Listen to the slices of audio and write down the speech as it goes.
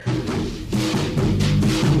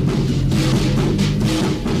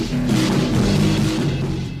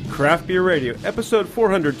Craft Beer Radio, episode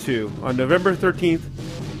 402, on November 13th,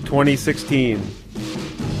 2016.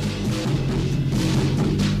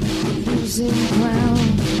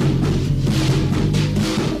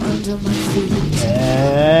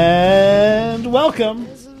 And welcome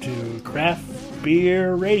to Craft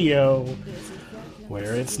Beer Radio,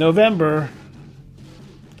 where it's November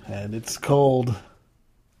and it's cold.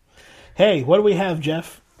 Hey, what do we have,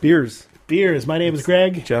 Jeff? Beers. My name is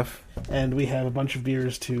Greg. Jeff. And we have a bunch of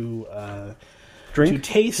beers to drink, to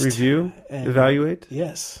taste, review, and evaluate.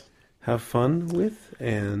 Yes. Have fun with.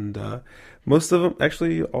 And most of them,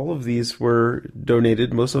 actually, all of these were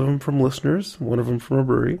donated. Most of them from listeners. One of them from a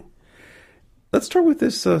brewery. Let's start with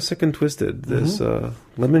this Sick and Twisted. This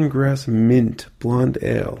Lemongrass Mint Blonde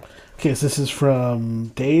Ale. Okay, so this is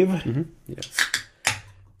from Dave. Mm-hmm. Yes.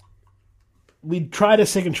 We tried a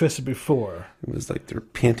Sick and Twisted before. It was like their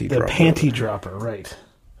panty the dropper. The panty dropper, right.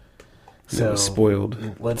 So it was spoiled.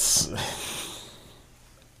 Let's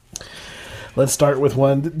start with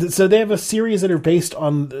one. So they have a series that are based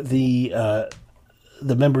on the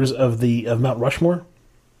members of Mount Rushmore.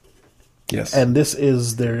 Yes. And this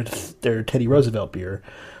is their Teddy Roosevelt beer.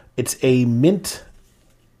 It's a mint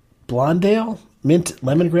blonde ale, mint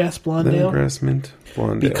lemongrass blonde ale. Lemongrass mint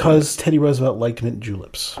blonde ale. Because Teddy Roosevelt liked mint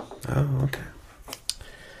juleps. Oh, okay.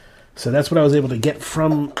 So that's what I was able to get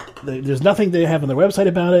from. There's nothing they have on their website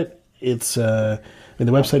about it. It's the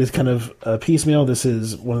website is kind of piecemeal. This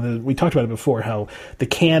is one of the. We talked about it before. How the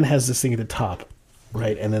can has this thing at the top,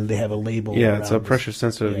 right, and then they have a label. Yeah, it's a pressure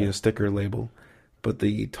sensitive sticker label, but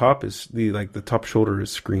the top is the top shoulder is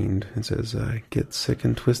screened. It says "Get Sick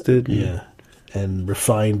and Twisted." And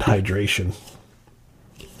refined hydration.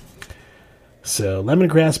 So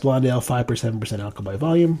lemongrass blonde ale, 5.7% alcohol by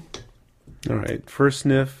volume. All right, first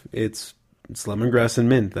sniff, it's lemongrass and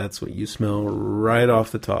mint. That's what you smell right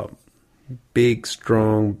off the top. Big,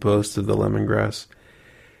 strong boast of the lemongrass.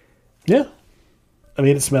 Yeah. I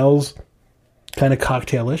mean, it smells kind of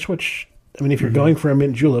cocktailish, which, I mean, if you're going for a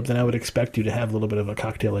mint julep, then I would expect you to have a little bit of a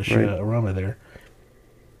cocktailish aroma there.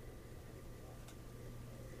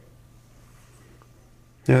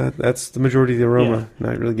 Yeah, that's the majority of the aroma. Yeah.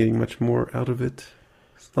 Not really getting much more out of it.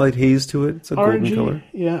 Slight haze to it. It's a golden color.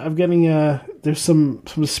 Yeah, I'm getting, there's some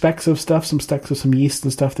specks of stuff, some specks of some yeast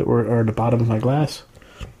and stuff that are at the bottom of my glass.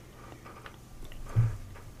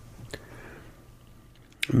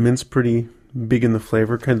 Mint's pretty big in the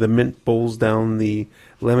flavor. Kind of the mint bowls down the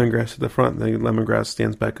lemongrass at the front. The lemongrass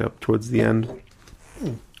stands back up towards the end.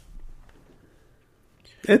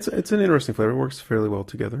 It's an interesting flavor. It works fairly well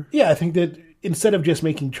together. Yeah, I think that instead of just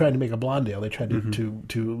trying to make a blonde ale, they tried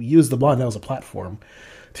to use the blonde ale as a platform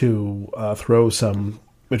to throw some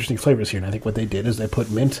interesting flavors here. And I think what they did is they put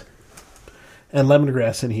mint and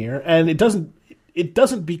lemongrass in here, and it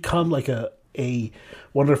doesn't become like a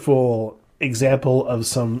wonderful example of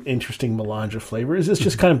some interesting melange of flavors. It's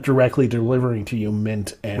just kind of directly delivering to you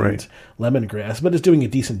mint and lemongrass, but it's doing a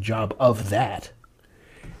decent job of that.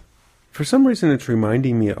 For some reason, it's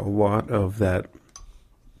reminding me a lot of that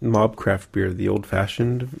Mobcraft beer, the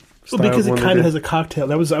old-fashioned style. Well, because it kind of has a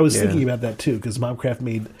cocktail. I was thinking about that too, because Mobcraft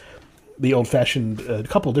made the old-fashioned, a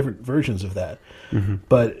couple different versions of that. Mm-hmm.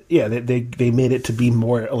 But yeah, they made it to be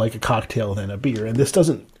more like a cocktail than a beer, and this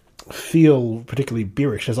doesn't feel particularly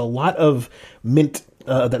beerish. There's a lot of mint,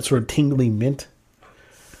 that sort of tingly mint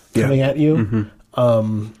coming at you.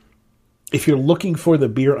 Mm-hmm. If you're looking for the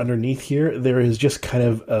beer underneath here, there is just kind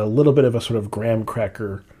of a little bit of a sort of graham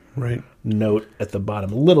cracker note at the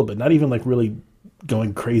bottom. A little bit. Not even like really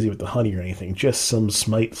going crazy with the honey or anything. Just some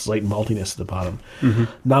slight maltiness at the bottom. Mm-hmm.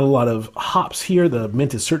 Not a lot of hops here. The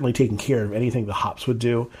mint is certainly taking care of anything the hops would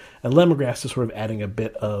do. And lemongrass is sort of adding a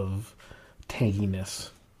bit of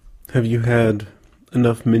tanginess. Have you had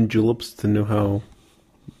enough mint juleps to know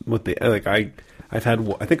what they like? I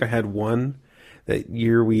think I had one. That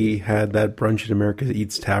year we had that brunch at America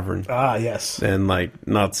Eats Tavern. Ah, yes. And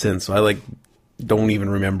not since. So I don't even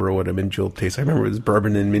remember what a mint julep tastes. I remember it was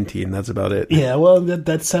bourbon and minty, and that's about it. Yeah, well,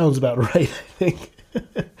 that sounds about right, I think.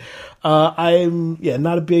 I'm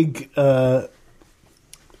not a big, not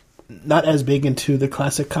as big into the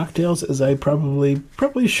classic cocktails as I probably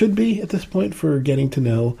should be at this point for getting to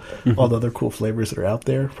know all the other cool flavors that are out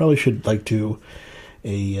there. Probably should do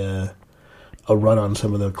a run on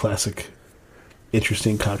some of the classic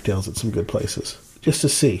interesting cocktails at some good places, just to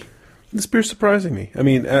see. This beer's surprising me. I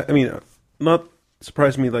mean, not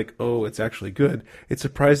surprising me like, oh, it's actually good. It's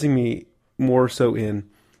surprising me more so in,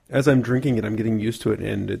 as I'm drinking it, I'm getting used to it,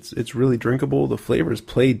 and it's really drinkable. The flavors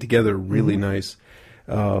played together really nice.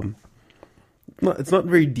 It's not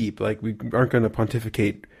very deep. Like, we aren't going to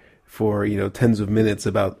pontificate for, tens of minutes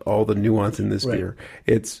about all the nuance in this beer.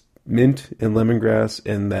 It's mint and lemongrass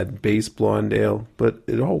and that base blonde ale, but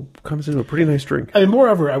it all comes into a pretty nice drink. I mean,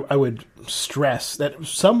 moreover, I would stress that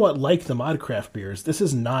somewhat like the mod craft beers, this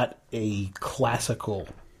is not a classical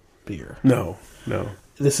beer. No.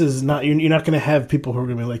 This is not, you're not going to have people who are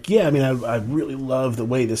going to be like, yeah, I mean, I really love the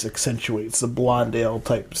way this accentuates the blonde ale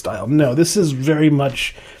type style. No, this is very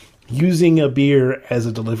much using a beer as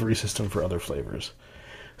a delivery system for other flavors.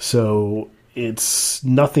 So it's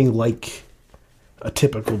nothing like a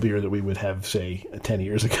typical beer that we would have, say, 10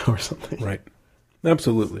 years ago or something. Right.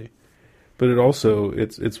 Absolutely. But it also,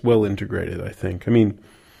 it's well integrated, I think. I mean,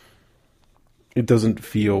 it doesn't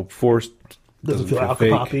feel forced. Doesn't feel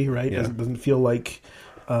alcohol-y, right? Yeah. Doesn't feel like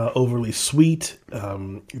overly sweet.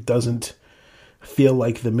 It doesn't feel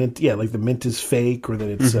like the mint. Yeah, like the mint is fake, or that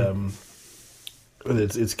it's or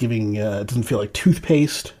that it's giving. It doesn't feel like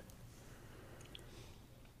toothpaste.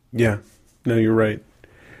 Yeah. No, you're right.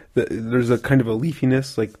 There's a kind of a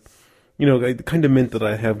leafiness, like, the kind of mint that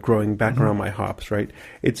I have growing back around my hops, right?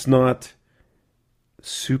 It's not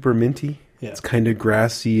super minty. Yeah. It's kind of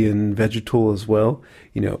grassy and vegetal as well,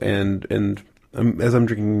 and as I'm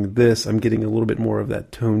drinking this, I'm getting a little bit more of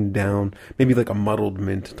that toned down, maybe like a muddled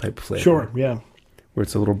mint type flavor. Sure, yeah. Where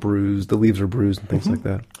it's a little bruised, the leaves are bruised and things like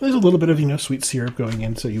that. There's a little bit of sweet syrup going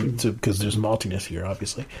in, because there's maltiness here,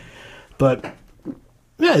 obviously. But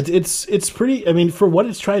yeah, it's pretty. I mean, for what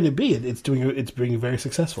it's trying to be, it's being very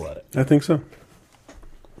successful at it. I think so.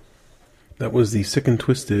 That was the Sick and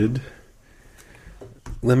Twisted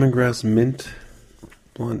Lemongrass Mint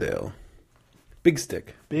Blonde Ale. Big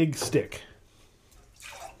stick. Big stick.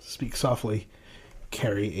 Speak softly.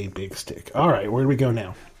 Carry a big stick. All right, where do we go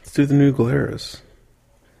now? Let's do the New Glarus.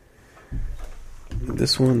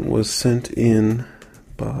 This one was sent in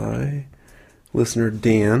by listener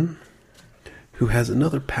Dan, who has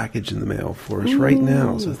another package in the mail for us right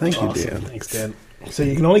now. So thank you, Dan. Thanks, Dan. So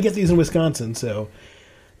you can only get these in Wisconsin. So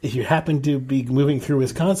if you happen to be moving through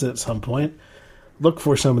Wisconsin at some point, look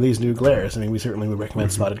for some of these New Glarus. I mean, we certainly would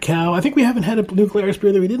recommend Spotted Cow. I think we haven't had a New Glarus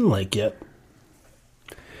beer that we didn't like yet.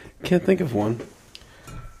 Can't think of one.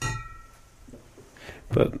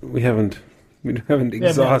 But we haven't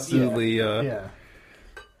exhaustively... Yeah.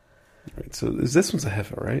 Right, so this one's a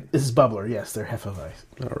Heffa, right? This is Bubbler, yes. They're Hefeweiss.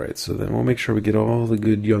 All right, so then we'll make sure we get all the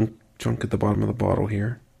good young junk at the bottom of the bottle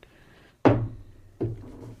here.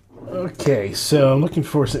 Okay, so I'm looking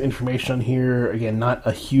for some information on here. Again, not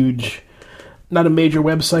a major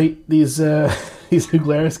website. These New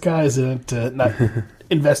Glarus guys aren't not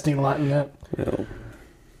investing a lot in that. Well,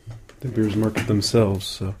 the beers market themselves,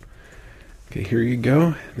 so... Okay, here you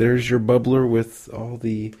go. There's your bubbler with all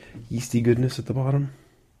the yeasty goodness at the bottom.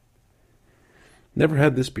 Never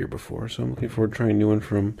had this beer before, so I'm looking forward to trying a new one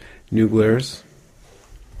from New Glarus.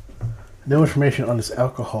 No information on this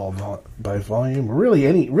alcohol by volume, or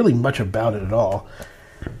really much about it at all.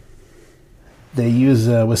 They use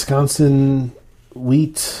Wisconsin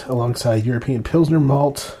wheat alongside European Pilsner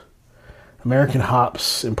malt, American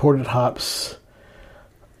hops, imported hops,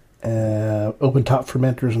 open top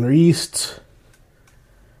fermenters on their yeast.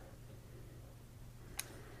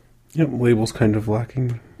 Yep, label's kind of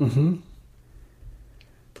lacking. Mm-hmm.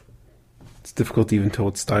 It's difficult to even tell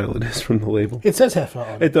what style it is from the label. It says Heffa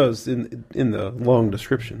on it. It does in the long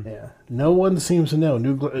description. Yeah, no one seems to know.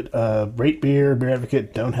 Rate Beer, Beer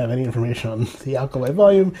Advocate don't have any information on the alcohol by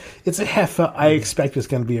volume. It's a Heffa. I expect it's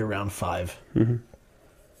going to be around 5. Mm-hmm.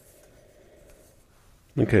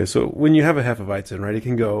 Okay, so when you have a Hefeweizen, right, it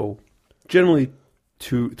can go generally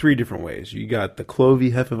 3 different ways. You got the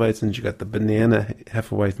clovey Hefeweizens, you got the banana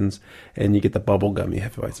Hefeweizens, and you get the bubblegummy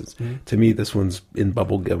Hefeweizens. Mm-hmm. To me, this one's in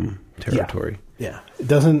bubblegum territory. Yeah. It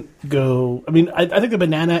doesn't go... I mean, I think the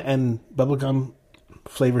banana and bubblegum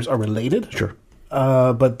flavors are related. Sure.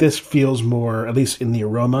 But this feels more, at least in the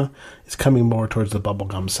aroma, it's coming more towards the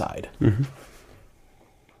bubblegum side. Mm-hmm.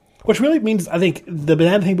 Which really means, I think, the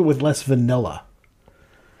banana thing, but with less vanilla.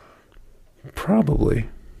 Probably.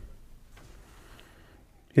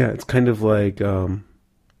 Yeah, it's kind of like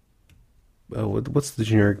what's the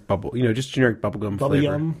generic bubble? Just generic bubblegum flavor.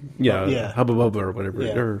 Yum? Yeah. Hubba Bubba or whatever.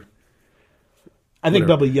 Yeah. Or I think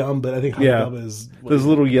whatever. Bubba Yum, but I think Hubba Bubba is... Those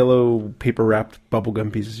little yellow paper-wrapped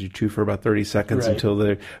bubblegum pieces you chew for about 30 seconds until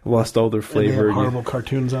they've lost all their flavor. And they have horrible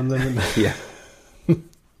cartoons on them. Yeah.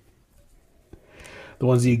 The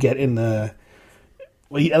ones you get in the...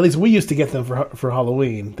 Well, at least we used to get them for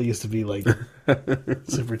Halloween. They used to be like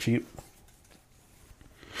super cheap.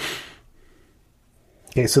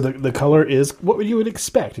 Okay, so the color is what you would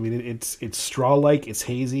expect. I mean, it's straw-like, it's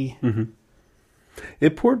hazy. Mm-hmm.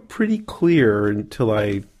 It poured pretty clear until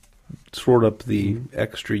I sort up the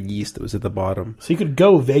extra yeast that was at the bottom. So you could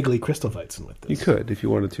go vaguely Crystalweizen with this. You could, if you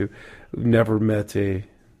wanted to. Never met a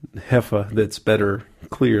Heffa that's better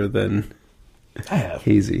clear than I have.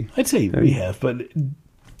 hazy. I'd say we have, but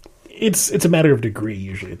it's a matter of degree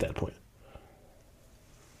usually at that point.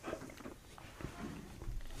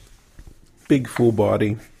 Big full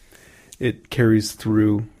body. It carries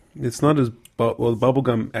through. It's not as the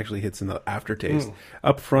bubblegum actually hits in the aftertaste.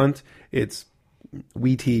 Up front, it's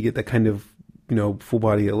wheaty, you get that kind of, full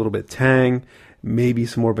body, a little bit tang, maybe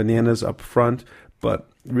some more bananas up front, but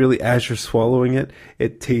really as you're swallowing it,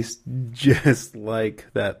 it tastes just like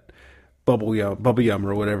that bubble yum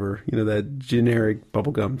or whatever, that generic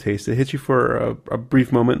bubblegum taste. It hits you for a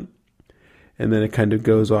brief moment, and then it kind of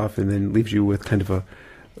goes off and then leaves you with kind of a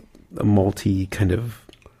malty kind of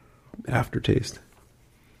aftertaste.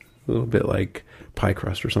 A little bit like pie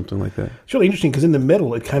crust or something like that. It's really interesting because in the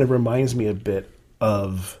middle, it kind of reminds me a bit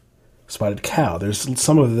of Spotted Cow. There's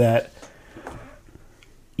some of that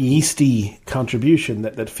yeasty contribution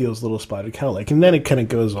that feels a little Spotted Cow-like. And then it kind of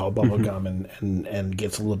goes all bubblegum and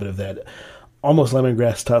gets a little bit of that almost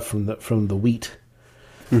lemongrass stuff from the wheat.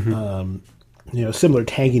 Similar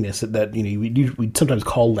tanginess that we sometimes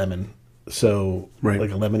call lemon. So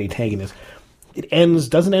like a lemony tanginess. It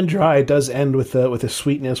doesn't end dry. It does end with a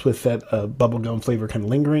sweetness, with that bubblegum flavor kind of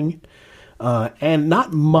lingering, and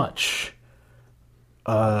not much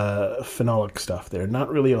phenolic stuff there. Not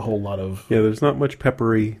really a whole lot of... Yeah, there's not much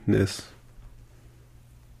pepperiness.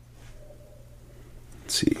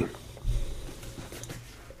 Let's see.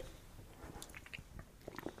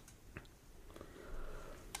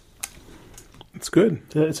 It's good.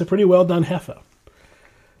 It's a pretty well done Heffa.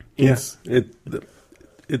 Yes,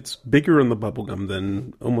 it's bigger in the bubblegum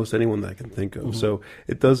than almost anyone that I can think of. So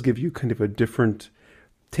it does give you kind of a different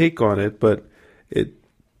take on it, but it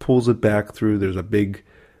pulls it back through. There's a big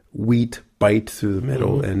wheat bite through the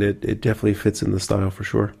middle, and it definitely fits in the style for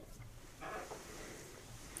sure.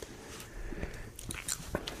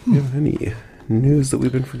 Do you have any news that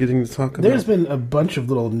we've been forgetting to talk about? There's been a bunch of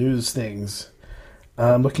little news things.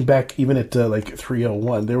 Looking back even at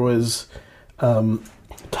 301, there was...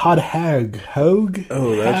 Todd Haug.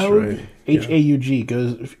 Oh, that's right.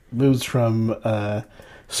 Haug moves from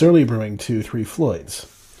Surly Brewing to Three Floyds.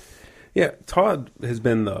 Yeah, Todd has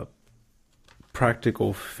been the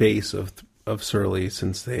practical face of Surly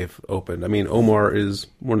since they've opened. I mean, Omar is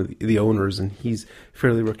one of the owners, and he's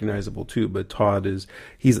fairly recognizable too. But Todd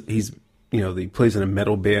he's he plays in a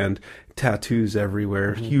metal band, tattoos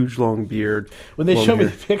everywhere, huge long beard. When they showed me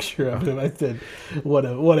the picture of him, I said, "What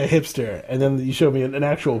a hipster!" And then you showed me an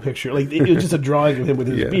actual picture, like it was just a drawing of him with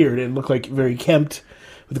his beard, and it looked like very kempt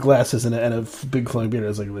with glasses and a big flowing beard. I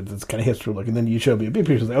was like, "It's kind of hipster look." And then you showed me a big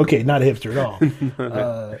picture. I was like, "Okay, not a hipster at all."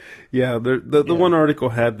 The one article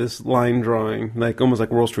had this line drawing, like almost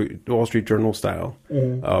like Wall Street Journal style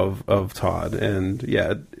of Todd, and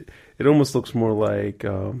it almost looks more like.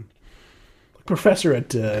 Professor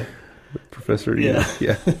at... Professor, yeah.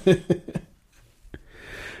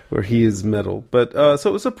 Where he is metal. But, so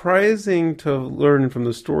it was surprising to learn from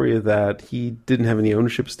the story that he didn't have any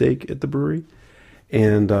ownership stake at the brewery.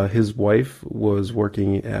 And his wife was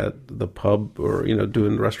working at the pub or,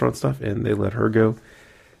 doing restaurant stuff, and they let her go.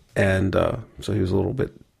 And so he was a little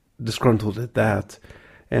bit disgruntled at that.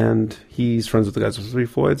 And he's friends with the guys with Three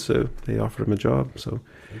Floyds, so they offered him a job. So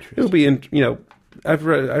it'll be,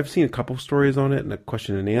 I've seen a couple stories on it and a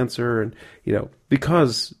question and answer, and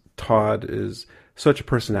because Todd is such a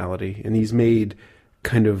personality and he's made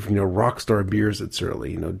kind of rock star beers at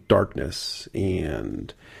Surly, Darkness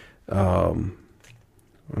and I'm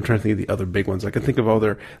trying to think of the other big ones. I can think of all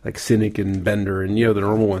their like Cynic and Bender and the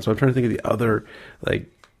normal ones. So I'm trying to think of the other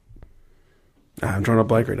I'm drawing a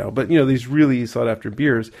blank right now, but these really sought after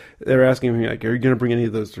beers. They're asking me like, "Are you going to bring any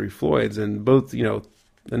of those Three Floyds?" And both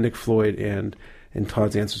Nick Floyd and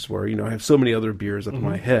Todd's answers were, I have so many other beers up in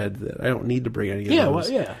my head that I don't need to bring any of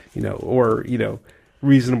those. Or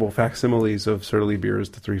reasonable facsimiles of Surly beers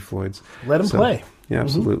to Three Floyds. Let them play. Yeah,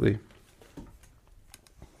 absolutely.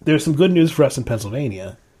 There's some good news for us in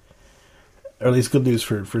Pennsylvania, or at least good news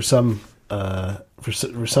for some for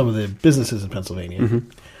some of the businesses in Pennsylvania,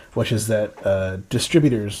 which is that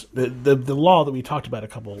distributors, the law that we talked about a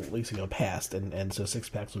couple weeks ago passed, and so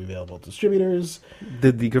 6-packs will be available to distributors.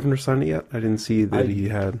 Did the governor sign it yet? I didn't see that he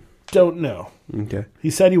had. Don't know. Okay. He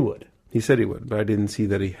said he would. He said he would, but I didn't see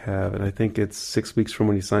that he had, and I think it's 6 weeks from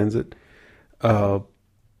when he signs it.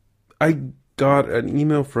 I got an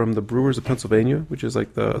email from the Brewers of Pennsylvania, which is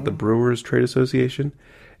like the Brewers Trade Association,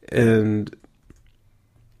 and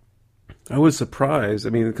I was surprised. I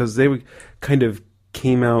mean, because they kind of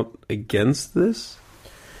came out against this,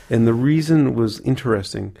 And the reason was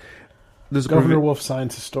interesting. Governor Wolf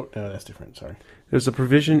signs a store. No, that's different. Sorry. There's a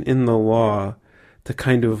provision in the law to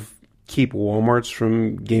kind of keep Walmarts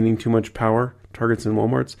from gaining too much power, Targets and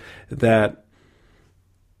Walmarts, that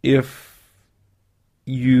if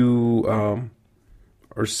you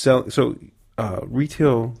are selling... So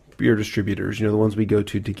retail beer distributors, the ones we go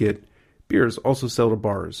to get beers, also sell to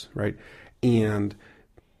bars, right? And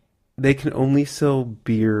they can only sell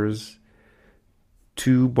beers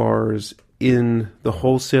to bars in the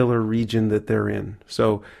wholesaler region that they're in.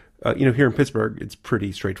 So, here in Pittsburgh, it's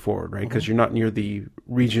pretty straightforward, right? Because you're not near the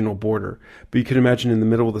regional border. But you can imagine in the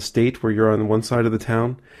middle of the state where you're on one side of the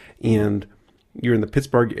town and you're in the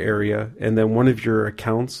Pittsburgh area, and then one of your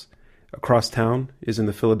accounts across town is in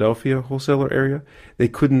the Philadelphia wholesaler area. They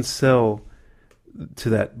couldn't sell to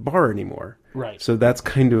that bar anymore. Right. So that's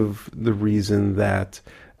kind of the reason that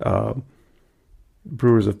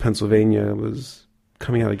Brewers of Pennsylvania was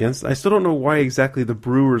coming out against. I still don't know why exactly the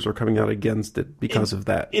Brewers are coming out against it because of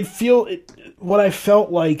that. What I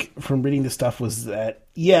felt like from reading this stuff was that,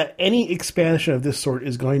 any expansion of this sort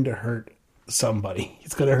is going to hurt somebody.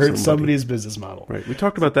 It's going to hurt somebody's business model. Right. We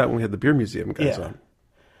talked about that when we had the Beer Museum guys on.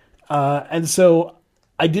 And so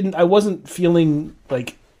I wasn't feeling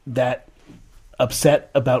like that upset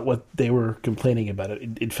about what they were complaining about.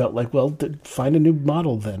 It felt like, well, find a new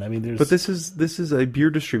model then. I mean, But this is a beer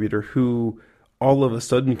distributor who all of a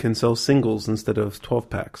sudden can sell singles instead of 12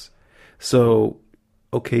 packs. So,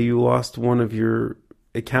 okay, you lost one of your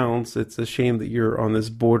accounts. It's a shame that you're on this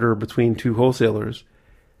border between two wholesalers.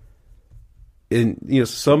 And,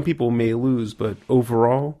 some people may lose, but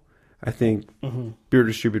overall, I think beer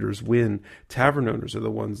distributors win. Tavern owners are the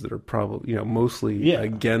ones that are probably, mostly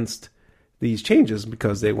against these changes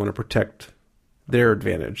because they want to protect their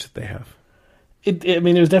advantage that they have.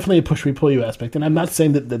 There's definitely a push-we-pull-you aspect, and I'm not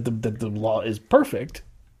saying that the law is perfect,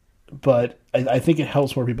 but I think it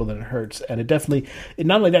helps more people than it hurts. And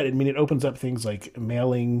not only that, it opens up things like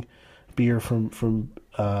mailing beer from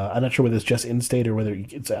I'm not sure whether it's just in-state or whether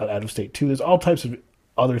it's out of state too. There's all types of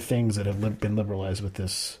other things that have been liberalized with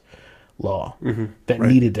this law that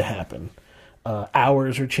needed to happen.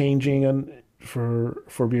 Hours are changing for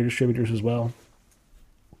beer distributors as well.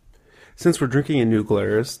 Since we're drinking in New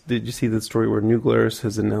Glarus, did you see the story where New Glarus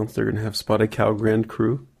has announced they're going to have Spotted Cow Grand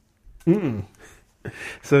Cru? Mm-mm.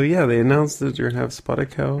 So, they announced that they're going to have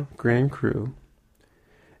Spotted Cow Grand Cru.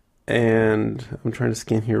 And I'm trying to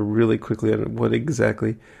scan here really quickly on what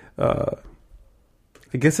exactly. I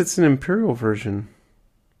guess it's an imperial version.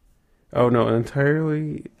 Oh, no, an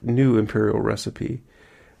entirely new imperial recipe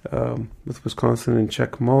with Wisconsin and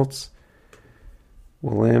Czech malts,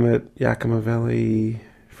 Willamette, Yakima Valley,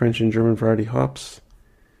 French and German variety hops.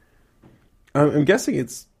 I'm guessing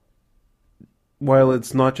while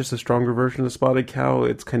it's not just a stronger version of Spotted Cow,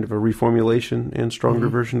 it's kind of a reformulation and stronger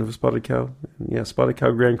version of a Spotted Cow. Yeah, Spotted Cow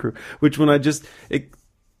Grand Cru, which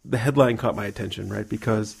the headline caught my attention, right?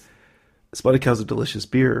 Because Spotted Cow's a delicious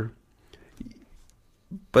beer,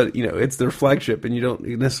 but, it's their flagship, and you don't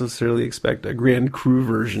necessarily expect a Grand Cru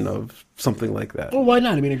version of something like that. Well, why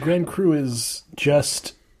not? A Grand Cru is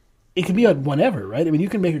just... It can be on whatever, right? You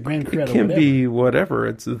can make a Grand Cru out of whatever. It can be whatever.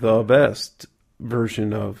 It's the best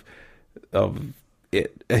version of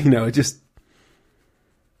it. It just...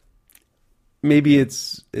 Maybe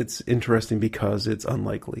it's interesting because it's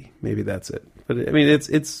unlikely. Maybe that's it. But, it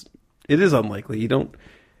is unlikely. You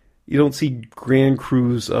don't see Grand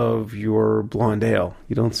Crus of your blonde ale.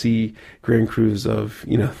 You don't see Grand Crus of,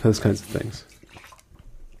 those kinds of things.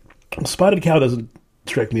 Spotted Cow doesn't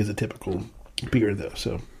strike me as a typical beer, though,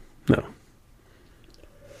 so... No.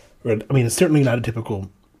 It's certainly not a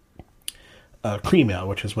typical cream ale,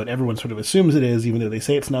 which is what everyone sort of assumes it is, even though they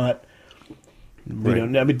say it's not. Right.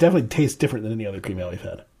 It definitely tastes different than any other cream ale we've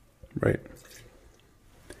had. Right.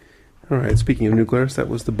 All right, speaking of New Glarus, that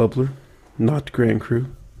was the Bubbler, not Grand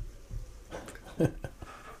Cru.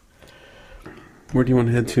 Where do you want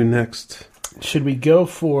to head to next? Should we go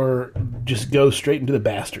straight into the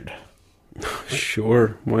bastard?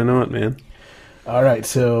 Sure, why not, man? All right,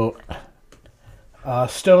 so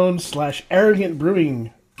Stone/Arrogant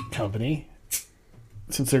Brewing Company,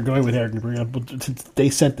 since they're going with Arrogant Brewing, since they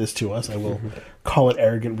sent this to us, I will call it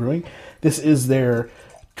Arrogant Brewing. This is their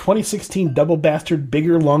 2016 Double Bastard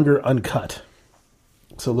Bigger, Longer, Uncut.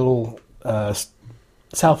 So a little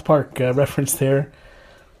South Park reference there.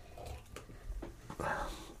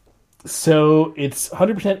 So it's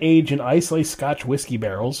 100% aged in Islay Scotch whiskey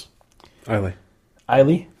barrels. Islay.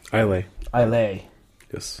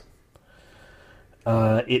 Yes.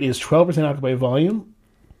 It is 12% alcohol by volume.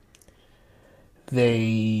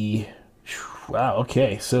 They Wow,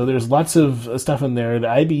 okay. So there's lots of stuff in there. The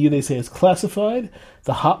IBU, they say, is classified.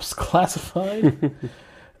 The hops classified.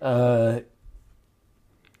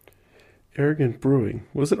 Arrogant Brewing.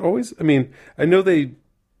 Was it always? I mean, I know they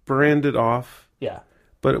branded off. Yeah.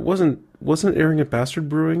 But it wasn't Arrogant Bastard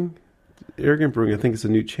Brewing? Arrogant Brewing, I think, is a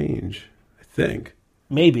new change. I think.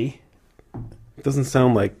 Maybe. It doesn't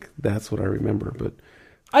sound like that's what I remember, but...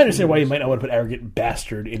 I understand why you might not want to put Arrogant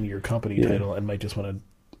Bastard in your company title and might just want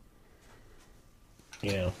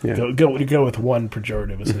to, go with one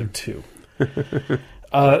pejorative instead of two.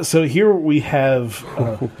 So here we have...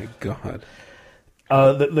 oh my God.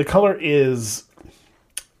 The color is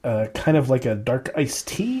kind of like a dark iced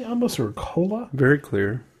tea almost, or a cola. Very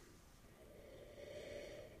clear.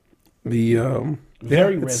 The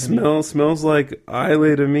very resiny. Smells like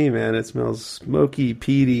Islay to me, man. It smells smoky,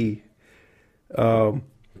 peaty.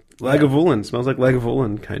 Lagavulin. Smells like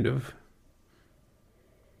Lagavulin, kind of.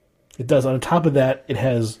 It does. On top of that, it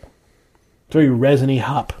has very resiny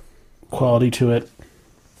hop quality to it.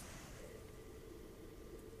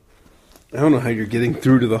 I don't know how you're getting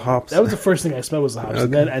through to the hops. That was the first thing I smelled was the hops,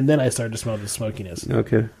 okay. and then I started to smell the smokiness.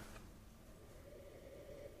 Okay.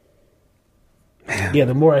 Man. Yeah,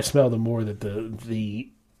 the more I smell, the more that the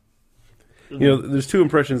there's two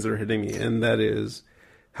impressions that are hitting me, and that is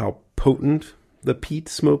how potent the peat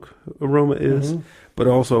smoke aroma is, but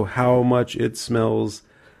also how much it smells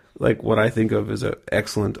like what I think of as an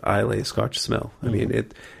excellent Islay Scotch smell. I mean,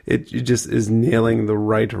 it just is nailing the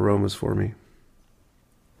right aromas for me.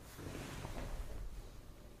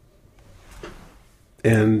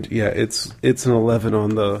 And yeah, it's an 11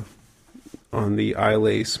 on the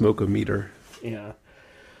Islay smoke-o-meter. Yeah.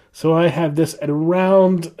 So I have this at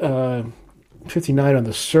around 59 on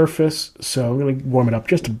the surface, so I'm going to warm it up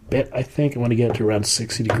just a bit, I think. I want to get it to around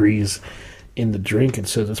 60 degrees in the drink, and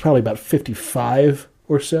so it's probably about 55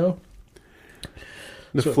 or so.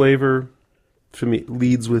 The flavor, for me,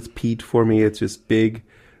 leads with peat for me. It's just big,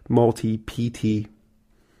 malty, peaty.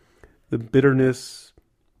 The bitterness,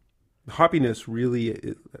 hoppiness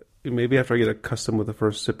really, maybe after I get accustomed with the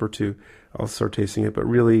first sip or two, I'll start tasting it, but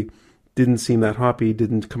really didn't seem that hoppy,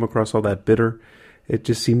 didn't come across all that bitter. It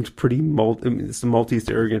just seemed pretty it's the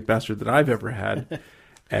maltiest Arrogant Bastard that I've ever had.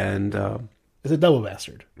 And it's a double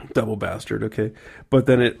bastard. Double bastard, okay. But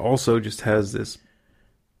then it also just has this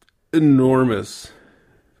enormous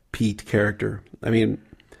peat character. I mean,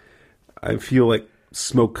 I feel like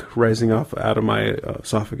smoke rising out of my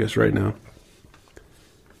esophagus right now.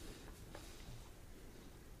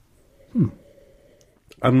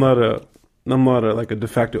 I'm not a like a de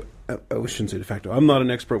facto. I shouldn't say de facto. I'm not an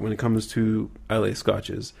expert when it comes to Islay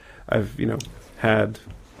Scotches. I've had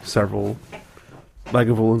several.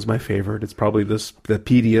 Lagavulin's my favorite. It's probably the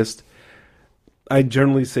peatiest. I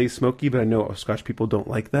generally say smoky, but I know Scotch people don't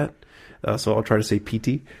like that, so I'll try to say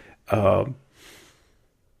peaty. I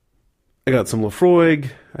got some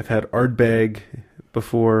Laphroaig. I've had Ardbeg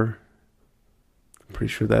before. I'm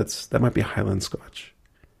pretty sure that might be Highland Scotch.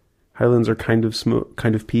 Highlands are kind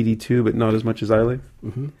of peaty too, but not as much as Islay.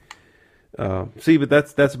 But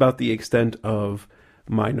that's about the extent of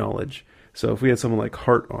my knowledge. So if we had someone like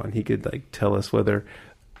Hart on, he could tell us whether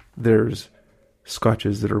there's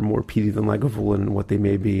Scotches that are more peaty than Lagavulin and what they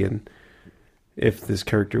may be, and if this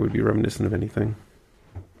character would be reminiscent of anything.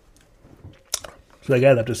 So I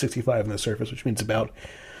got it up to 65 on the surface, which means about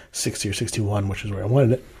 60 or 61, which is where I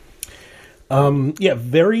wanted it.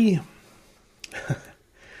 Very...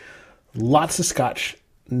 lots of Scotch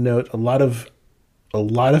note, a lot of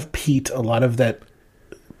peat, a lot of that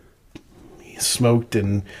smoked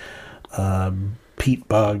and peat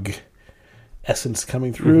bug essence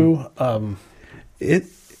coming through.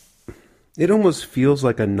 It almost feels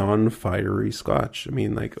like a non-fiery Scotch. I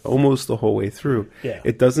mean, almost the whole way through. Yeah,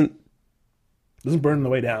 it doesn't burn on the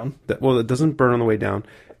way down. It doesn't burn on the way down.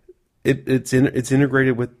 It's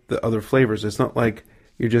integrated with the other flavors. It's not like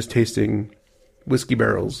you're just tasting whiskey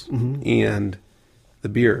barrels and the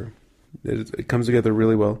beer. It comes together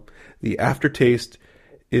really well. The aftertaste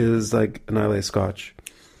is like an Islay Scotch.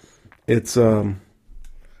 It's like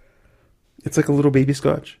a little baby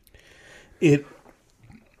Scotch.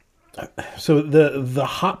 So the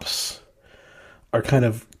hops are kind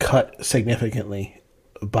of cut significantly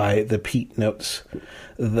by the peat notes.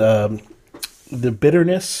 The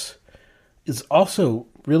bitterness is also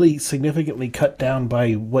really significantly cut down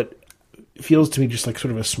by what feels to me just like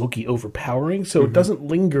sort of a smoky overpowering, so it doesn't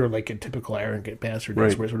linger like a typical Arrogant Bastard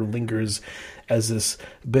does, where it sort of lingers as this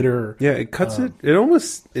bitter. Yeah, it cuts it. It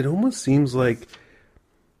almost seems like,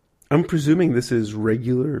 I'm presuming this is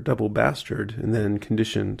regular Double Bastard and then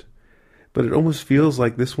conditioned, but it almost feels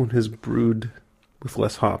like this one has brewed with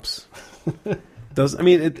less hops.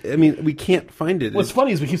 We can't find it. What's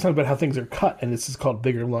funny is we keep talking about how things are cut, and this is called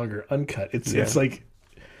Bigger, Longer, Uncut. It's like,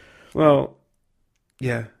 well,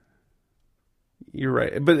 yeah, you're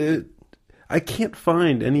right, but I can't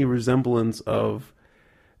find any resemblance of.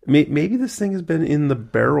 Maybe this thing has been in the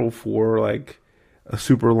barrel for like a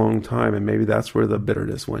super long time, and maybe that's where the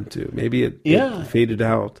bitterness went to. Maybe it faded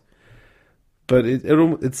out. But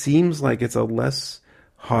it seems like it's a less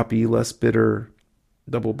hoppy, less bitter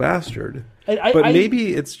double bastard.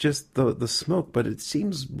 Maybe it's just the smoke, but it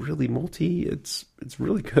seems really malty. It's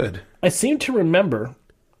really good. I seem to remember.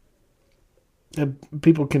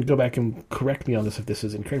 People can go back and correct me on this if this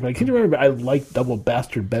is incorrect, but I seem to remember I liked Double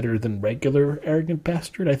Bastard better than regular Arrogant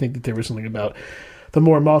Bastard. I think that there was something about the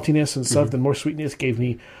more maltiness and stuff, the more sweetness gave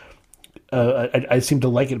me. I seem to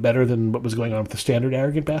like it better than what was going on with the standard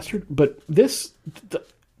Arrogant Bastard. But this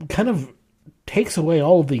kind of takes away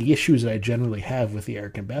all of the issues that I generally have with the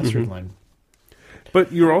Arrogant Bastard line.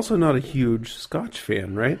 But you're also not a huge Scotch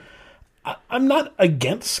fan, right? I'm not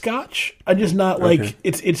against Scotch. I'm just not like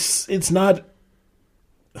it's not.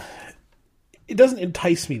 It doesn't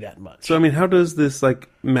entice me that much. So, how does this, like,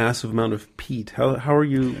 massive amount of peat, how are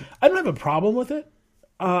you... I don't have a problem with it.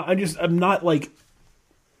 I'm not, like...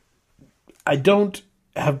 I don't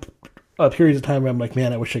have periods of time where I'm like,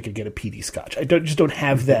 man, I wish I could get a peaty Scotch. I just don't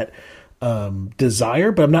have that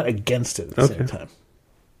desire, but I'm not against it at the same time.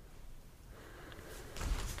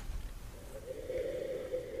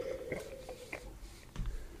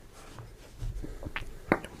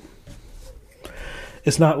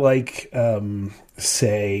 It's not like,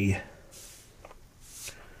 say,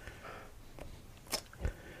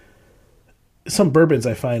 some bourbons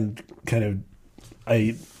I find I'm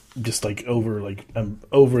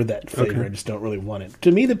over that flavor. Okay. I just don't really want it.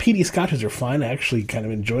 To me, the peaty Scotches are fine. I actually kind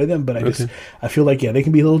of enjoy them, but I feel like, they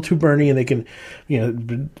can be a little too burny, and they can,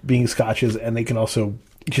 being Scotches, and they can also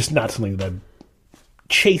just not something that I'm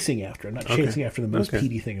chasing after. I'm not chasing after the most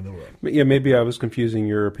peaty thing in the world. Yeah, maybe I was confusing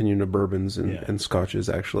your opinion of bourbons and Scotches,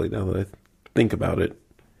 actually, now that I think about it.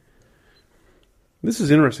 This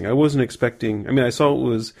is interesting. I wasn't expecting... I saw it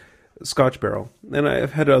was Scotch barrel, and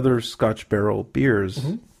I've had other Scotch barrel beers.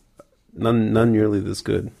 Mm-hmm. None nearly this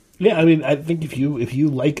good. Yeah, I think if you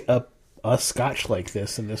like a Scotch like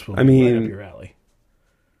this, then this will be right up your alley.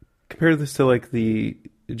 Compare this to, like, the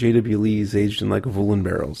J.W. Lee's aged in, like, woolen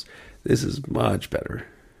barrels. This is much better.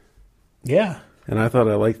 Yeah. And I thought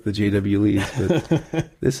I liked the J.W. Lee's, but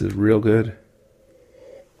this is real good.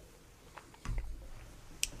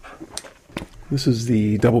 This is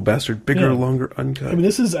the Double Bastard, Bigger, Longer, Uncut.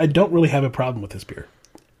 I don't really have a problem with this beer.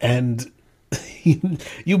 And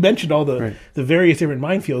you mentioned all the various different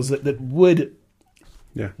minefields that would...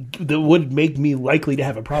 Yeah, that would make me likely to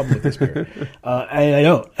have a problem with this beer. I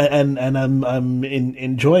know, and I'm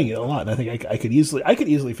enjoying it a lot. And I think I could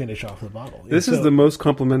easily finish off the bottle. This is the most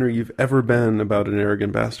complimentary you've ever been about an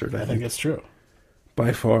Arrogant Bastard. I think that's true,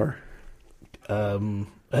 by far. When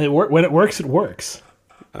it works, it works.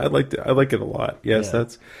 I like it a lot. Yes, I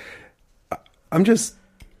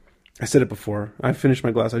said it before. I finished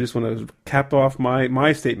my glass. I just want to cap off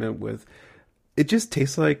my statement with. It just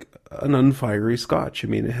tastes like an unfiery Scotch.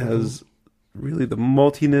 It has really the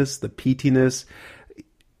maltiness, the peatiness.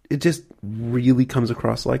 It just really comes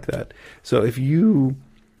across like that. So if you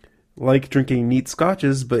like drinking neat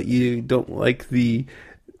Scotches, but you don't like the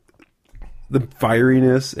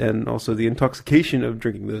fieriness and also the intoxication of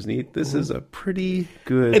drinking those neat, this is a pretty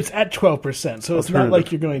good... It's at 12%, so it's not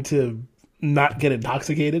like you're going to not get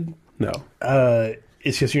intoxicated. No.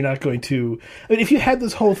 It's just you're not going to... if you had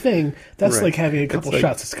this whole thing, that's like having a couple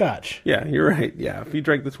shots of Scotch. Yeah, you're right. Yeah, if you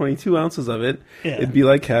drank the 22 ounces of it, it'd be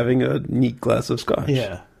like having a neat glass of Scotch.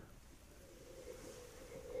 Yeah.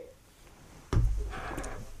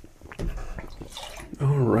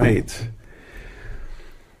 All right.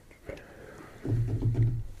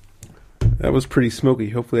 That was pretty smoky.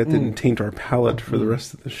 Hopefully that didn't taint our palate for the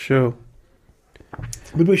rest of the show.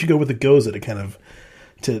 Maybe we should go with the Goza to kind of...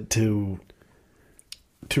 to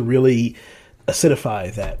really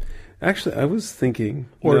acidify that. Actually, I was thinking,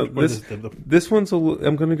 this one's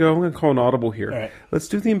I'm going to call an audible here. Right. Let's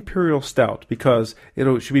do the Imperial Stout because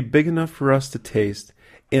it should be big enough for us to taste,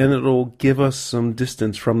 and it'll give us some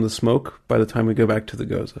distance from the smoke by the time we go back to the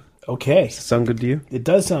Goza. Okay. Does that sound good to you? It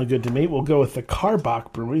does sound good to me. We'll go with the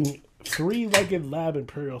Karbach Brewing Three-Legged Lab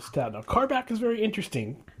Imperial Stout. Now, Karbach is very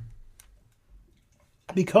interesting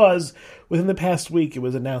because within the past week, it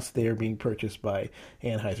was announced they are being purchased by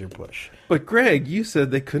Anheuser-Busch. But, Greg, you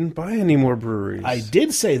said they couldn't buy any more breweries. I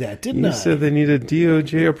did say that, didn't I? You said they needed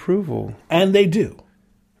DOJ approval. And they do.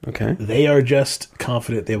 Okay. They are just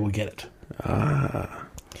confident they will get it.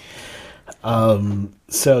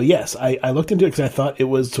 So yes, I looked into it because I thought it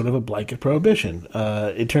was sort of a blanket prohibition.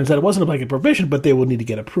 It turns out it wasn't a blanket prohibition, but they will need to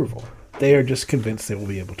get approval. They are just convinced they will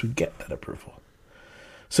be able to get that approval.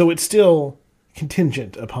 So it's still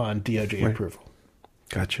contingent upon DOJ approval.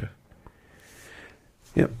 Gotcha.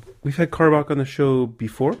 Yep. We've had Karbach on the show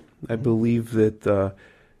before. I believe that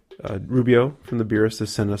Rubio from the Beerist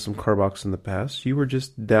has sent us some Karbachs in the past. You were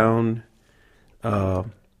just down...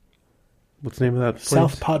 what's the name of that place?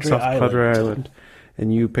 South Padre Island.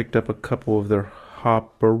 And you picked up a couple of their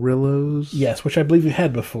Hopperillos? Yes, which I believe you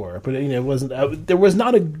had before. But it wasn't... there was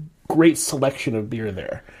not a great selection of beer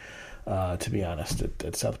there, to be honest,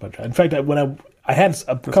 at South Padre. In fact, when I had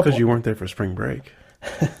a couple... because you weren't there for spring break.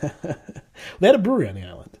 They had a brewery on the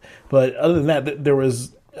island. But other than that, there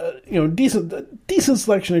was... decent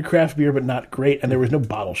selection of craft beer, but not great, and there was no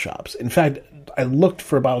bottle shops. In fact, I looked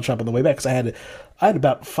for a bottle shop on the way back because I had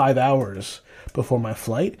about 5 hours before my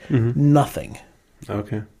flight. Mm-hmm. Nothing.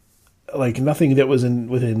 Okay. Like nothing that was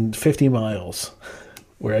within 50 miles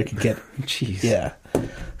where I could get. Jeez. Yeah.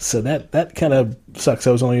 So that kind of sucks.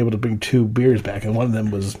 I was only able to bring 2 beers back, and one of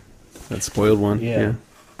them was that spoiled one. Yeah.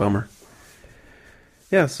 Bummer.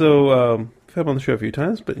 Yeah. So we've had them on the show a few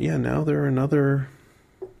times, but yeah, now they're another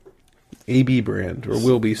AB brand, or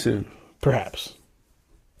will be soon. Perhaps.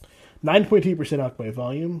 9.2% alcohol by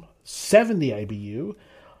volume, 70 IBU.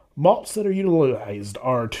 Malts that are utilized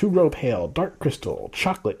are two-row pale, dark crystal,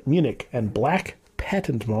 chocolate, Munich, and black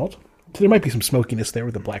patent malt. So there might be some smokiness there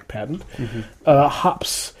with the black patent. Mm-hmm.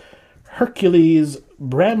 Hops, Hercules,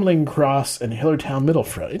 Bramling Cross, and Hillertown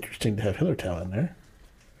Middlefront. Interesting to have Hillertown in there.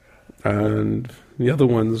 And the other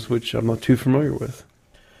ones, which I'm not too familiar with.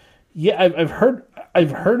 Yeah, I've heard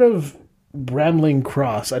of Bramling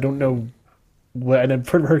Cross. I don't know what, and I've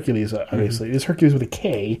heard of Hercules, obviously. Mm-hmm. It's Hercules with a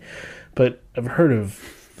K, but I've heard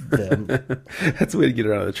of them. That's the way to get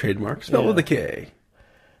around the trademark. Spell with a K.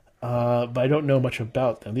 But I don't know much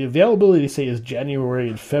about them. The availability, they say, is January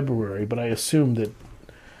and February, but I assume that...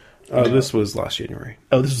 this was last January.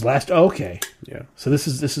 Oh, this is last... Oh, okay. Yeah. So this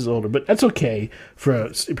is older, but that's okay for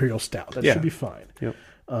an Imperial Stout. That should be fine. Yep.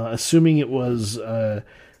 Assuming it was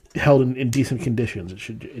held in decent conditions, it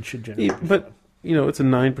should generally be but, fine. It's a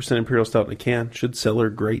 9% Imperial Stout in a can. Should cellar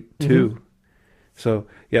great, too. Mm-hmm. So,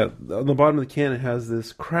 yeah, on the bottom of the can, it has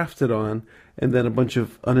this crafted on, and then a bunch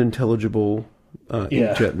of unintelligible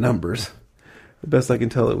inkjet numbers. The best I can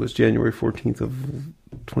tell, it was January 14th of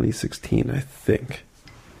 2016, I think.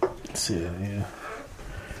 Let's see,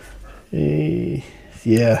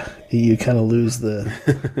 yeah, you kind of lose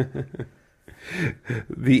the...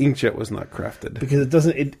 The inkjet was not crafted. Because it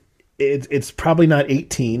doesn't... It's probably not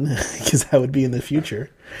 18, because that would be in the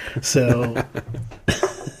future. So...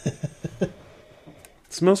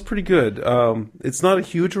 It smells pretty good. It's not a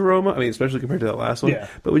huge aroma, especially compared to that last one. Yeah.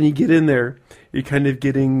 But when you get in there, you're kind of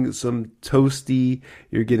getting some toasty,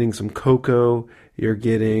 you're getting some cocoa, you're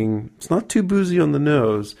getting... It's not too boozy on the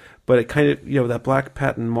nose, but it kind of, that black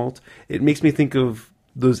patent malt, it makes me think of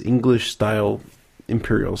those English-style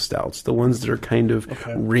Imperial Stouts, the ones that are kind of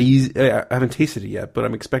I haven't tasted it yet, but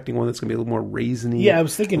I'm expecting one that's going to be a little more raisiny. Yeah, I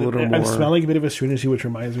was thinking, I'm smelling a bit of astringency, which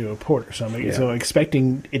reminds me of a porter, so I'm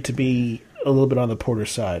expecting it to be a little bit on the porter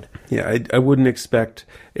side. Yeah, I wouldn't expect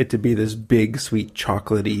it to be this big, sweet,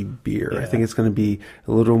 chocolatey beer. Yeah. I think it's going to be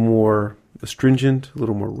a little more astringent, a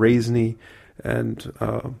little more raisiny, and...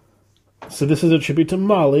 So this is a tribute to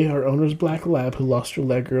Molly, our owner's black lab, who lost her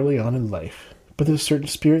leg early on in life. But there's a certain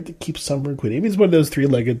spirit that keeps Summer quitting. It's one of those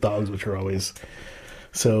three-legged dogs which are always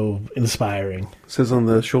so inspiring. It says on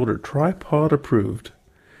the shoulder, tripod approved.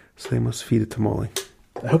 So they must feed it to Molly.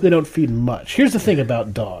 I hope they don't feed much. Here's the thing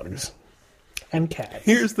about dogs and cats.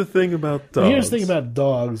 Here's the thing about dogs. Here's the thing about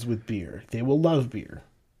dogs with beer. They will love beer.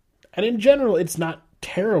 And in general, it's not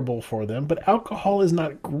terrible for them, but alcohol is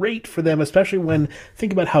not great for them, especially when,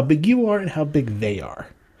 think about how big you are and how big they are.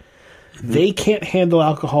 Mm-hmm. They can't handle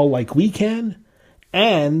alcohol like we can,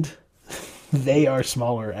 and they are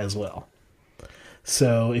smaller as well.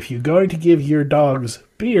 So if you're going to give your dogs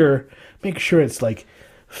beer, make sure it's like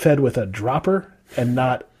fed with a dropper and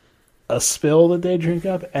not a spill that they drink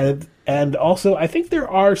up. And also, I think there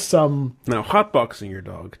are some... Now, hotboxing your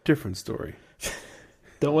dog, different story.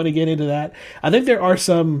 Don't want to get into that. I think there are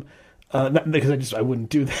some... not because I wouldn't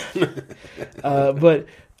do that. But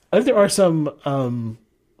I think there are some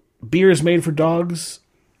beers made for dogs,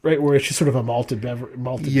 right, where it's just sort of a malted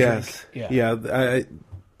yes. drink. Yeah.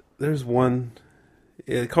 There's one...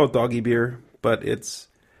 They call it doggy beer, but it's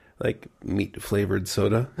like meat-flavored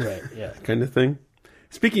soda. Right, yeah. Kind of thing.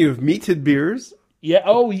 Speaking of meated beers... Yeah,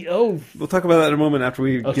 oh. We'll talk about that in a moment after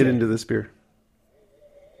we get into this beer.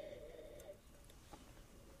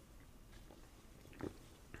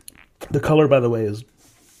 The color, by the way, is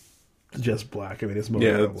just black. I mean, it's more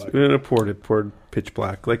black. Yeah, it poured pitch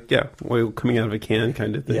black. Like, oil coming out of a can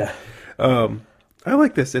kind of thing. Yeah. I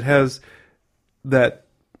like this. It has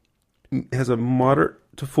a moderate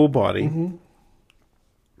to full body. Mm-hmm.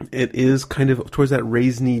 It is kind of towards that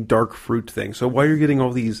raisiny dark fruit thing. So while you're getting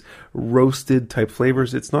all these roasted type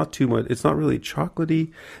flavors, it's not too much. It's not really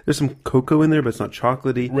chocolatey. There's some cocoa in there, but it's not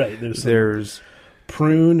chocolatey. Right. There's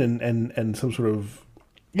prune and some sort of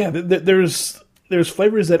there's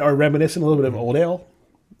flavors that are reminiscent a little bit of old ale.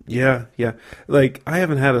 Yeah. Like, I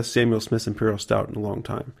haven't had a Samuel Smith's Imperial Stout in a long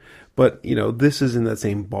time, but this is in that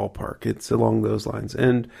same ballpark. It's along those lines,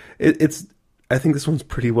 and it's. I think this one's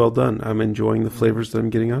pretty well done. I'm enjoying the flavors that I'm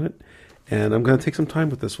getting on it, and I'm going to take some time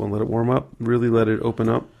with this one. Let it warm up, really let it open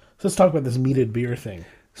up. So let's talk about this meated beer thing.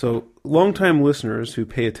 So, longtime listeners who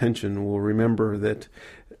pay attention will remember that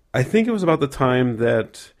I think it was about the time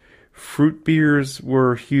that fruit beers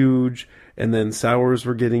were huge, and then sours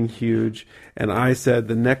were getting huge, and I said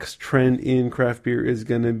the next trend in craft beer is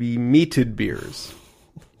going to be meated beers.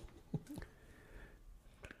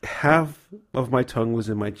 Half of my tongue was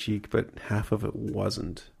in my cheek, but half of it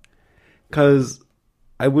wasn't. Because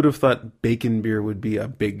I would have thought bacon beer would be a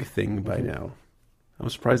big thing by now. I'm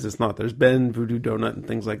surprised it's not. There's been Voodoo Donut and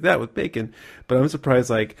things like that with bacon, but I'm surprised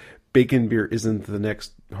like bacon beer isn't the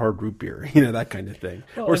next hard root beer, that kind of thing.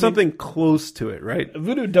 Well, or something close to it, right?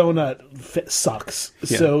 Voodoo Donut sucks,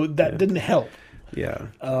 so that didn't help. Yeah.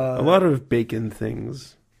 A lot of bacon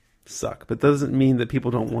things suck, but that doesn't mean that people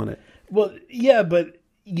don't want it. Well, yeah, but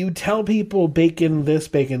you tell people bacon this,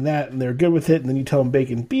 bacon that, and they're good with it, and then you tell them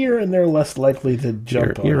bacon beer, and they're less likely to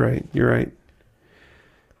jump on it. You're right.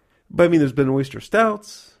 But, I mean, there's been oyster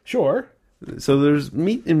stouts. Sure. So there's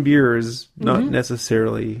meat in beer is not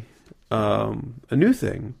necessarily a new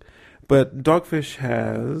thing. But Dogfish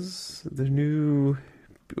has the new...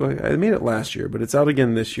 I made it last year, but it's out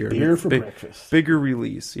again this year. Beer for breakfast. Bigger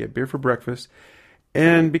release. Yeah, beer for breakfast.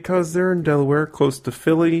 And because they're in Delaware, close to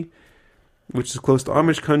Philly... which is close to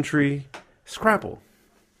Amish country, Scrapple.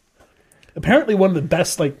 Apparently one of the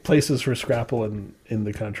best places for Scrapple in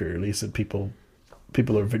the country, or at least that people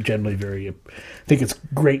are generally very... think it's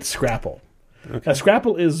great Scrapple. Okay. Now,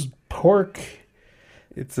 Scrapple is pork...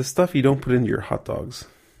 It's the stuff you don't put into your hot dogs.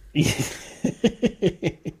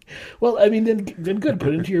 Well, I mean, then good, put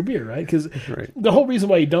it into your beer, right? Because the whole reason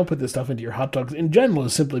why you don't put this stuff into your hot dogs in general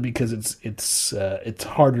is simply because it's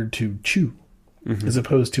harder to chew. Mm-hmm. As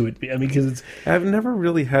opposed to it, because it's... I've never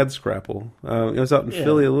really had Scrapple. I was out in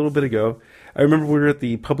Philly a little bit ago. I remember we were at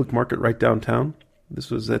the public market right downtown. This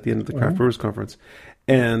was at the end of the Craft Brewers Conference.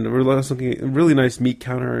 And we were looking at a really nice meat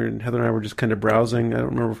counter, and Heather and I were just kind of browsing. I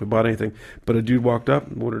don't remember if we bought anything, but a dude walked up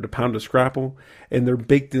and ordered a pound of Scrapple, and they're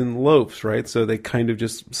baked in loaves, right? So they kind of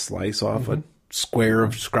just slice off a square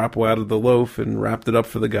of Scrapple out of the loaf and wrapped it up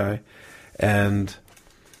for the guy. And...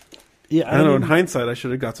 yeah, I don't know. In hindsight, I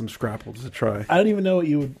should have got some Scrapple to try. I don't even know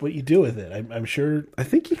what you do with it. I'm sure. I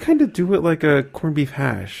think you kind of do it like a corned beef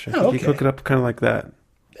hash. I think you cook it up kind of like that.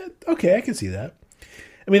 Okay, I can see that.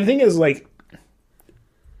 I mean, the thing is,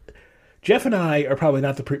 Jeff and I are probably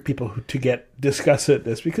not the people to discuss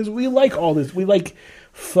this because we like all this. We like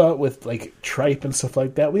pho with tripe and stuff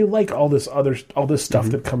like that. We like all this stuff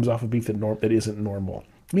that comes off of beef that isn't normal.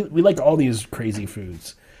 We like all these crazy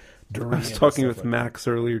foods. I was talking with Max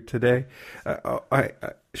earlier today. I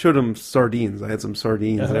showed him sardines. I had some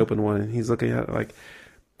sardines. I opened one, and he's looking at it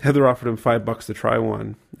Heather offered him $5 to try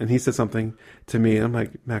one, and he said something to me. And I'm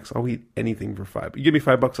like, Max, I'll eat anything for $5. You give me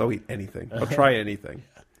 $5, I'll eat anything. I'll try anything.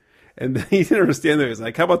 And he didn't understand that. He was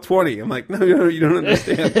like, how about 20? I'm like, no, you don't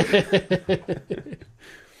understand.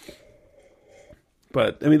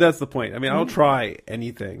 But, I mean, that's the point. I mean, I'll try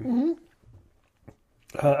anything.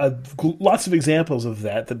 Lots of examples of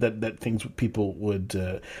that things people would...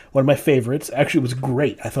 one of my favorites, actually was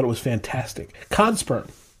great. I thought it was fantastic. Cod sperm.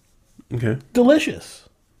 Okay. Delicious.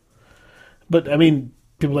 But, I mean,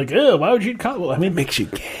 people are like, oh, why would you eat cod? Well, I mean, it makes you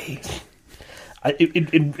gay.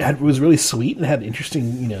 It was really sweet and had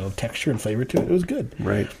interesting, texture and flavor to it. It was good.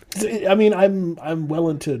 Right. I mean, I'm well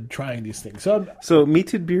into trying these things. So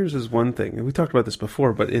meated beers is one thing. And we talked about this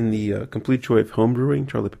before, but in the Complete Joy of Homebrewing,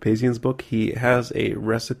 Charlie Papazian's book, he has a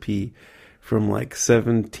recipe from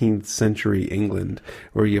 17th century England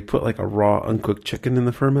where you put a raw uncooked chicken in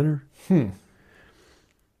the fermenter.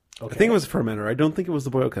 Okay. I think it was a fermenter. I don't think it was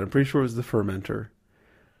the boil cut. I'm pretty sure it was the fermenter.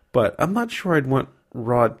 But I'm not sure I'd want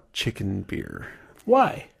raw chicken beer.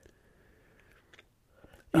 Why?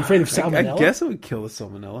 Are you afraid of salmonella? I guess it would kill the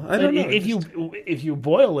salmonella. I don't know. If you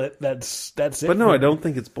boil it, that's it. But no, I don't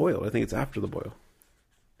think it's boiled. I think it's after the boil.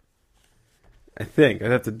 I think.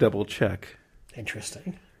 I'd have to double check.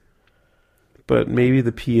 Interesting. But maybe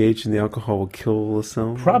the pH and the alcohol will kill the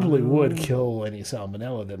salmonella. Probably would kill any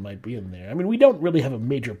salmonella that might be in there. I mean, we don't really have a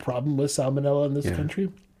major problem with salmonella in this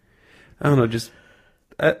country. I don't know, just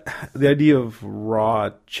the idea of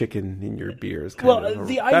raw chicken in your beer is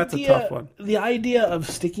that's a tough one. The idea of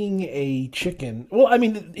sticking a chicken... Well, I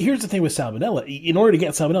mean, here's the thing with salmonella. In order to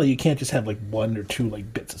get salmonella, you can't just have like one or two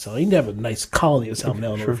like bits of salmonella. You need to have a nice colony of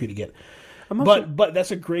salmonella in order for you to get... But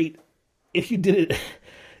that's a great... If you did it...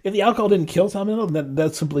 If the alcohol didn't kill salmonella, then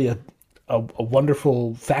that's simply a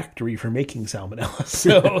wonderful factory for making salmonella.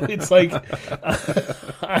 So it's like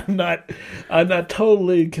I'm not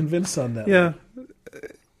totally convinced on that. Yeah,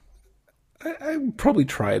 I'd probably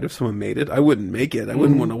try it if someone made it. I wouldn't make it. I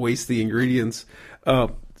wouldn't want to waste the ingredients.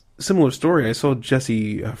 Similar story. I saw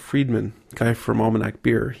Jesse Friedman, guy from Almanac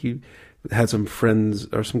Beer. He had some friends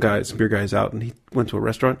or some beer guys out, and he went to a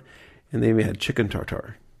restaurant, and they had chicken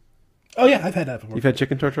tartare. Oh yeah, I've had that before. You've had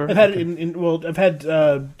chicken tartare? I've had it I've had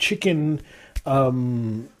chicken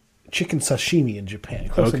sashimi in Japan.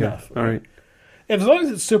 Close enough. All right. And as long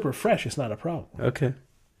as it's super fresh, it's not a problem. Okay.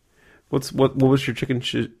 What was your chicken?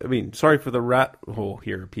 I mean, sorry for the rat hole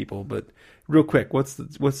here, people, but real quick, what's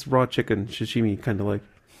raw chicken sashimi kind of like?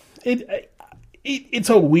 It's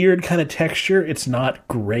a weird kind of texture. It's not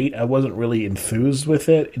great. I wasn't really enthused with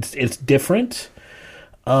it. It's different.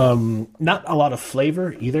 Not a lot of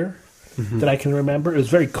flavor either. That I can remember. It was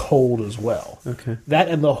very cold as well. Okay. That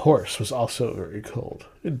and the horse was also very cold.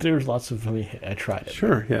 There's lots of... I tried it.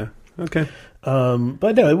 Sure, yeah. Okay.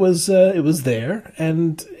 But no, it was there,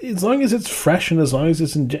 and as long as it's fresh and as long as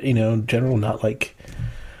it's in general not like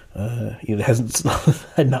it hasn't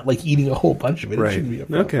not like eating a whole bunch of it. Right. It shouldn't be a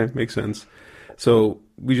problem. Okay, makes sense. So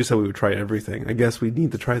we just said we would try everything. I guess we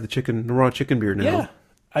need to try the raw chicken beer now. Yeah,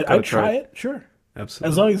 I'd try it. Sure.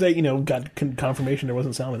 Absolutely. As long as I, got confirmation there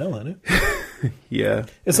wasn't salmonella in it. Yeah.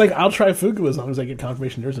 It's like, I'll try fugu as long as I get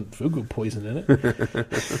confirmation there isn't fugu poison in it.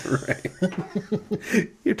 Right.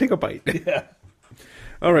 Here, take a bite. Yeah.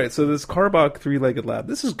 All right, so this Karbach three-legged lab,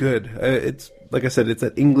 this is good. It's, like I said, it's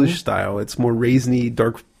that English style. It's more raisiny,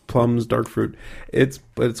 dark plums, dark fruit.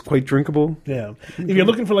 But it's quite drinkable. Yeah. If you're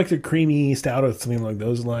looking for like the creamy stout or something along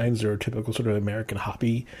those lines, or a typical sort of American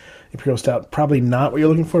hoppy imperial stout, probably not what you're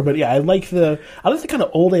looking for. But yeah, I like the kind of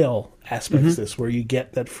old ale aspects of this, where you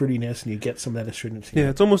get that fruitiness and you get some of that astringency. Yeah,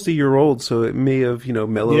 it's almost a year old, so it may have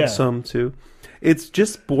mellowed some too. It's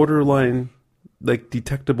just borderline like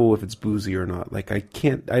detectable if it's boozy or not. Like I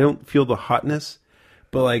don't feel the hotness,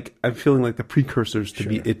 but like I'm feeling like the precursors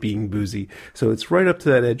to it being boozy. So it's right up to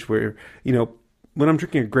that edge where when I'm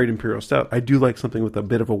drinking a great imperial stout, I do like something with a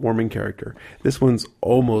bit of a warming character. This one's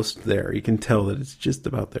almost there. You can tell that it's just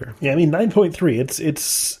about there. Yeah, I mean 9.3.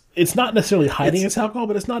 It's not necessarily hiding its alcohol,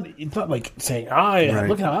 but it's not like saying,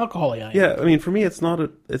 look how alcoholic I am. Yeah, I mean for me it's not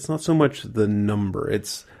so much the number.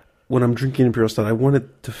 It's when I'm drinking imperial stout, I want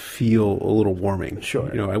it to feel a little warming. Sure.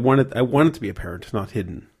 I want it to be apparent, not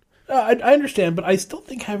hidden. I understand, but I still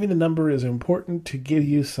think having the number is important to give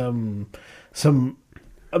you some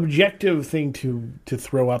objective thing to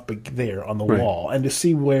throw up there on the wall and to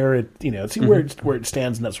see where it where it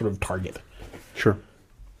stands in that sort of target. Sure.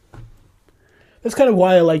 That's kind of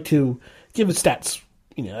why I like to give it stats.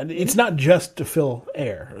 It's not just to fill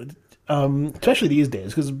air, especially these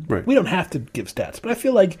days, because we don't have to give stats. But I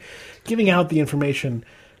feel like giving out the information,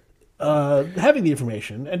 having the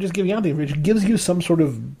information, and just giving out the information gives you some sort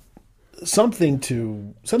of something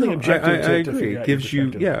objective. I agree. It gives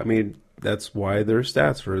you, I mean, that's why there's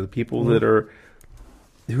stats for the people that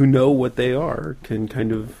who know what they are can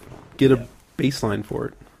kind of get a baseline for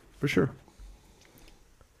it, for sure.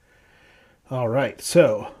 All right,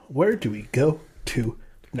 so where do we go to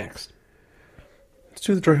next? Let's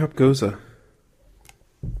do the Dry Hop Goza.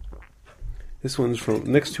 This one's from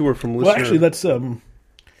next two are from listener. Well, actually, let's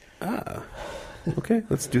okay,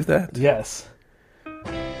 let's do that. Yes.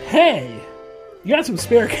 Hey, you got some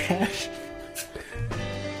spare cash?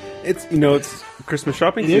 It's it's Christmas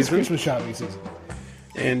shopping season. It is Christmas shopping season.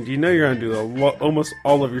 And you're going to do almost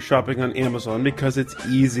all of your shopping on Amazon because it's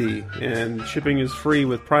easy and shipping is free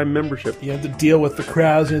with Prime membership. You have to deal with the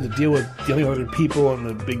crowds. You have to deal with dealing with other people in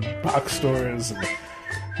the big box stores. And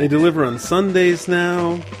they deliver on Sundays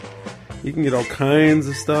now. You can get all kinds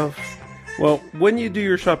of stuff. Well, when you do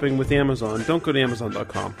your shopping with Amazon, don't go to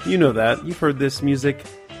Amazon.com. You know that. You've heard this music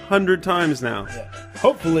 100 times now. Yeah.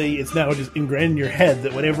 Hopefully, it's now just ingrained in your head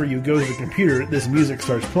that whenever you go to the computer, this music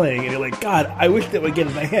starts playing, and you're like, God, I wish that would get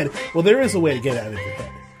in my head. Well, there is a way to get it out of your head.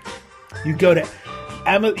 You go to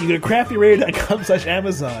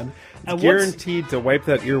craftyradio.com/Amazon. And guaranteed to wipe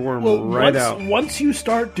that earworm out. Once you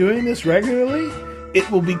start doing this regularly, it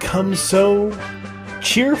will become so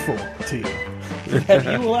cheerful to you. that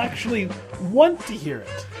you will actually want to hear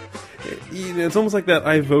it. It's almost like that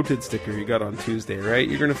I voted sticker you got on Tuesday, right?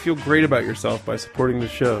 You're going to feel great about yourself by supporting the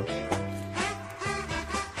show.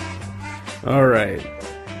 All right.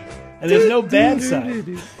 And there's no bad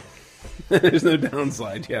side. There's no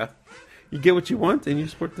downside, yeah. You get what you want and you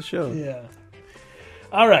support the show. Yeah.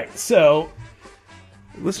 All right, so...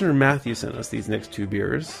 Listener Matthew sent us these next two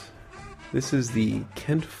beers. This is the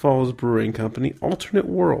Kent Falls Brewing Company Alternate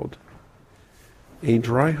World. A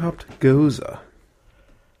dry hopped Goza.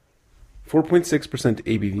 4.6%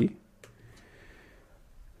 ABV.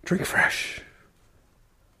 Drink fresh.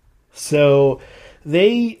 So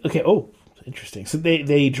they... Okay, interesting. So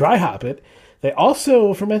they dry hop it. They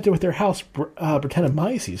also ferment it with their house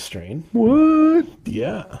Brettanomyces strain. What?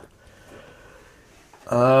 Yeah.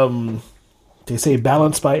 They say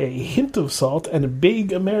balanced by a hint of salt and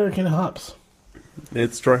big American hops.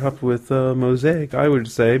 It's dry hopped with Mosaic, I would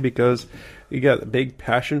say, because you got a big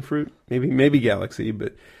passion fruit, maybe Galaxy,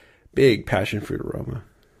 but big passion fruit aroma.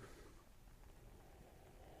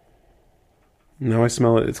 Now I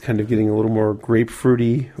smell it, it's kind of getting a little more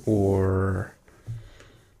grapefruity or...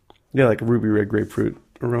 Yeah, like a ruby red grapefruit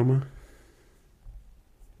aroma.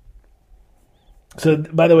 So,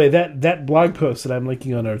 by the way, that blog post that I'm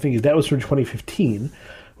linking on our thing, that was from 2015,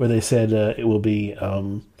 where they said it will be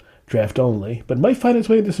draft only, but might find its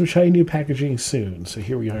way into some shiny new packaging soon. So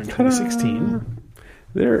here we are in 2016. Ta-da!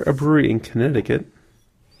 They're a brewery in Connecticut.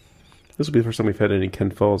 This will be the first time we've had any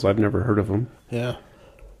Kent Falls. I've never heard of them. Yeah.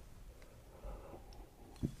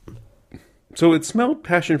 So it smelled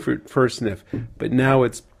passion fruit first sniff, but now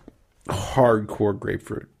it's hardcore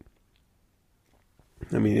grapefruit.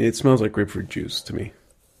 I mean, it smells like grapefruit juice to me.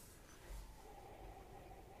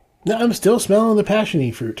 No, I'm still smelling the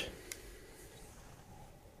passiony fruit.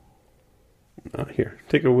 Here,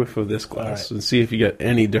 take a whiff of this glass and see if you get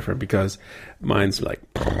any different, because mine's like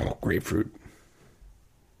grapefruit.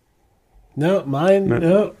 No, mine,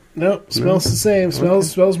 no, smells the same.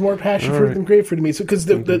 Smells more passion fruit than grapefruit to me. So, because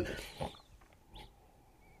because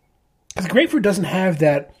grapefruit doesn't have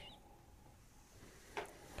that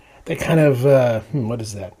kind of what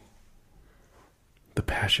is that? The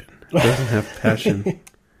passion. It doesn't have passion. It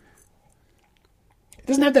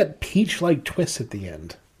doesn't have that peach-like twist at the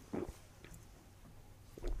end.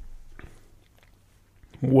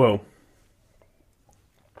 Whoa.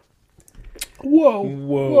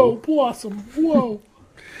 Whoa, Blossom, whoa.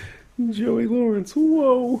 Joey Lawrence,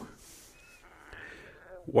 whoa.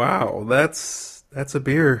 Wow, that's a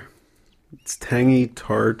beer. It's tangy,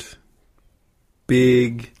 tart,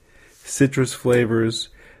 big, citrus flavors.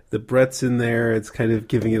 The Brett's in there. It's kind of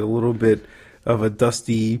giving it a little bit of a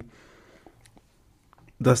dusty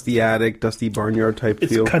attic, dusty barnyard type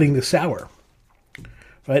feel. It's cutting the sour.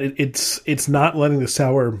 Right? It's not letting the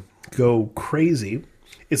sour go crazy.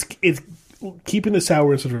 It's keeping the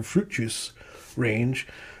sour in sort of a fruit juice range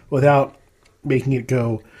without making it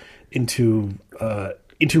go into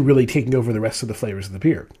really taking over the rest of the flavors of the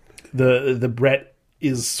beer. The Brett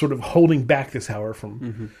is sort of holding back the sour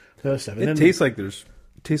from the other stuff. And it tastes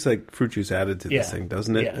like fruit juice added to this thing,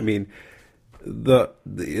 doesn't it? Yeah. I mean, the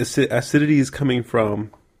acidity is coming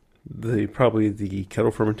from probably the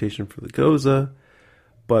kettle fermentation for the Goza,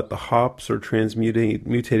 but the hops are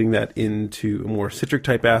mutating that into a more citric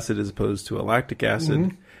type acid as opposed to a lactic acid.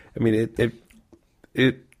 Mm-hmm. I mean,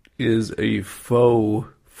 it is a faux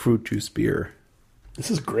fruit juice beer. This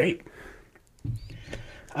is great.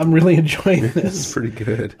 I'm really enjoying this. This is pretty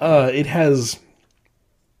good. It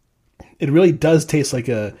really does taste like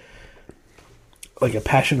a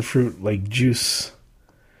passion fruit, like juice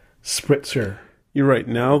spritzer. You're right.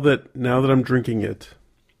 Now that I'm drinking it,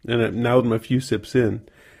 and now that I'm a few sips in,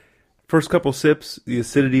 first couple sips, the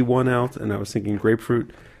acidity won out, and I was thinking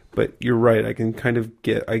grapefruit. But you're right. I'm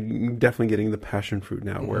definitely getting the passion fruit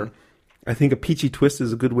now, where I think a peachy twist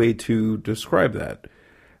is a good way to describe that.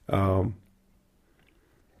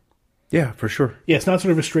 Yeah, for sure. Yeah, it's not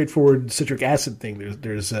sort of a straightforward citric acid thing.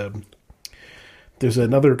 There's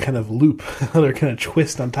another kind of loop, another kind of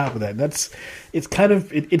twist on top of that.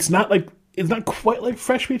 It's not quite like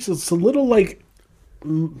fresh peach. It's a little like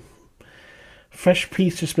fresh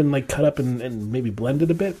peach just been like cut up and maybe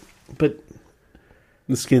blended a bit, but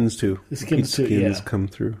the skins too. The skins come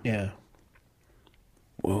through. Yeah.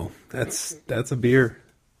 Whoa, that's a beer.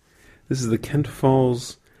 This is the Kent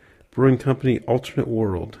Falls Brewing Company Alternate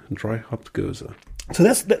World Dry Hopped Goza. So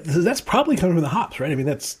that's probably coming from the hops, right? I mean,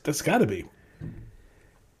 that's got to be.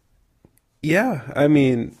 Yeah, I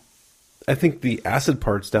mean, I think the acid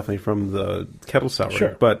part's definitely from the kettle sour.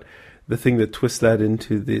 Sure. But the thing that twists that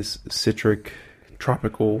into this citric,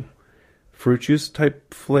 tropical fruit juice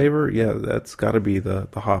type flavor, yeah, that's got to be the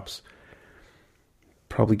hops.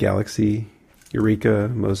 Probably Galaxy, Eureka,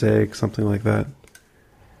 Mosaic, something like that.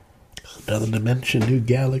 Another dimension, new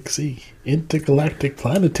galaxy, intergalactic,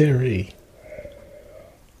 planetary.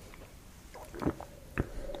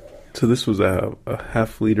 So this was a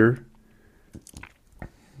half-liter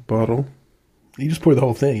bottle. You just poured the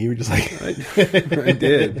whole thing. You were just like... I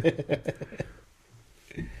did.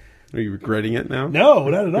 Are you regretting it now? No,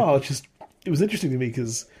 not at all. It was interesting to me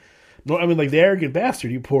because, I mean, like the arrogant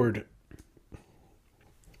bastard, you poured,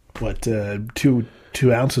 what, 2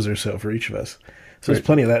 ounces or so for each of us. So there's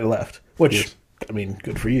plenty of that left, which, yes. I mean,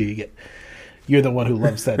 good for you. You're the one who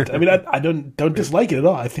loves that. I mean, I don't dislike it at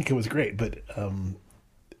all. I think it was great, but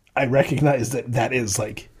I recognize that is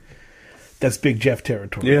like, that's big Jeff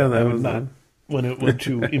territory. Yeah, that I was would not want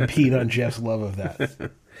to impede on Jeff's love of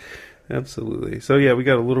that. Absolutely. So yeah, we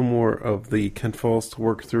got a little more of the Kent Falls to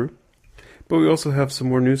work through, but we also have some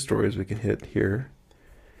more news stories we can hit here.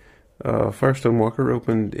 Firestone Walker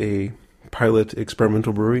opened a pilot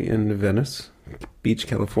experimental brewery in Venice Beach,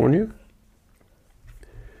 California.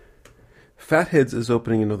 Fatheads is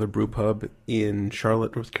opening another brew pub in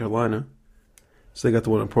Charlotte, North Carolina. So they got the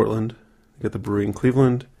one in Portland, they got the brewery in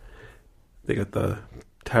Cleveland, they got the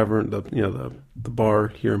tavern, the bar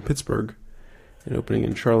here in Pittsburgh, and opening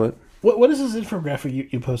in Charlotte. What is this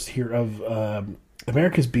infographic you post here of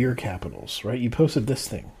America's beer capitals, right? You posted this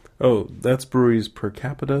thing. Oh, that's breweries per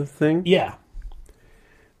capita thing? Yeah.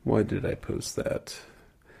 Why did I post that?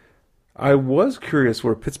 I was curious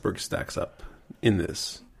where Pittsburgh stacks up in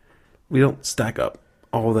this. We don't stack up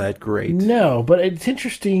all that great. No, but it's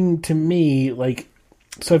interesting to me, like,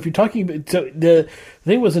 so if you're talking about, so the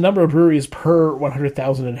thing was the number of breweries per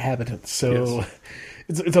 100,000 inhabitants. So yes.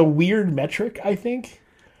 It's a weird metric, I think.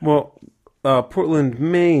 Well, Portland,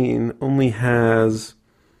 Maine only has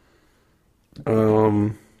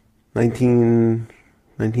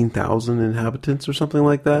 19,000 inhabitants or something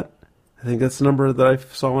like that. I think that's the number that I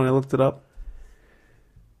saw when I looked it up.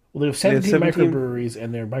 Well, they have 17 microbreweries,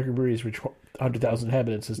 and their microbreweries reach 100,000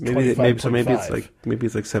 inhabitants is 25.5. Maybe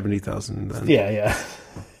it's like 70,000 then. Yeah.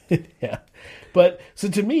 Yeah. But so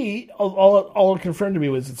to me, all it confirmed to me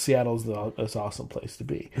was that Seattle is this awesome place to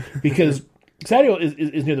be, because Seattle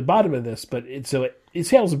is near the bottom of this, but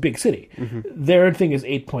Seattle's a big city. Mm-hmm. Their thing is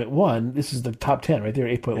 8.1. This is the top 10 right there,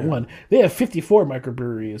 8.1. Yeah. They have 54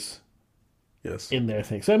 microbreweries. Yes. In their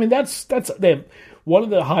thing. So I mean that's they have one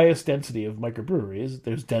of the highest density of microbreweries.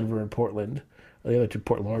 There's Denver and Portland, the other two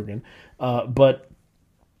Portland, Oregon, but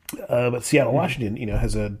Seattle, Washington,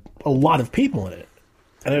 has a lot of people in it,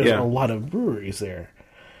 and there's a lot of breweries there,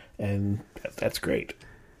 and that's great.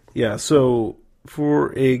 Yeah. So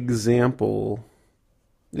for example,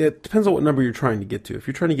 it depends on what number you're trying to get to. If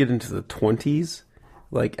you're trying to get into the 20s,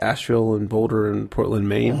 like Asheville and Boulder and Portland,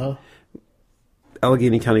 Maine.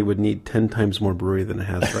 Allegheny County would need 10 times more brewery than it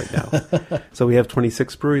has right now. So we have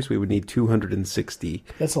 26 breweries. We would need 260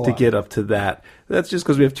 to get up to that. That's just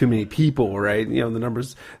because we have too many people, right? The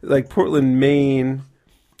numbers like Portland, Maine,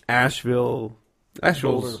 Asheville has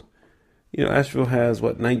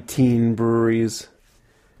 19 breweries.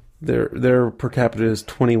 Their per capita is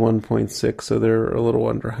 21.6, so they're a little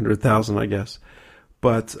under 100,000, I guess.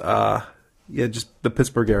 But just the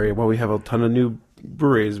Pittsburgh area. While we have a ton of new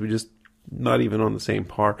breweries, we just not even on the same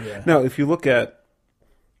par. Yeah. Now, if you look at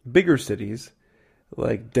bigger cities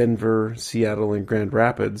like Denver, Seattle, and Grand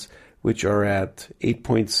Rapids, which are at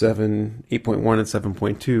 8.7, 8.1,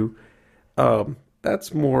 and 7.2,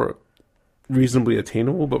 that's more reasonably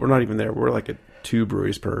attainable, but we're not even there. We're like at 2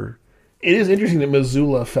 breweries per. It is interesting that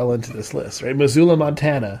Missoula fell into this list, right? Missoula,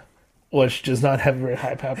 Montana, which does not have a very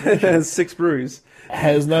high population. It has 6 breweries.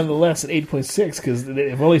 Has nonetheless an 8.6 because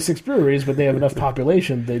they have only 6 breweries, but they have enough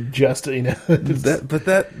population. They just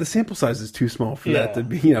the sample size is too small for that to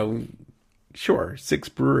be sure 6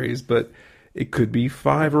 breweries, but it could be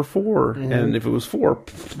 5 or 4, and if it was 4,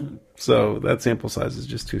 so that sample size is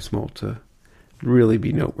just too small to really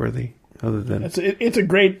be noteworthy. Other than it's a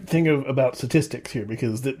great thing about statistics here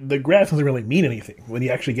because the graph doesn't really mean anything when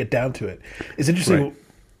you actually get down to it. It's interesting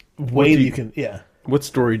way that you can What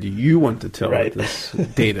story do you want to tell with this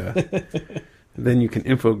data? Then you can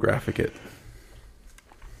infographic it.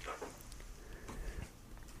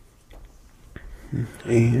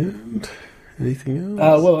 And anything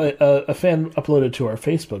else? A fan uploaded to our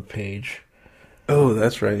Facebook page. Oh,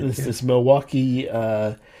 that's right. This Milwaukee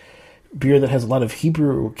beer that has a lot of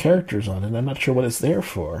Hebrew characters on it. And I'm not sure what it's there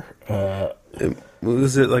for.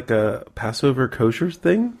 Is it like a Passover kosher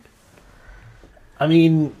thing? I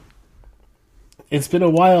mean, It's been a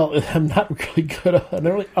while. I'm not really good. I'm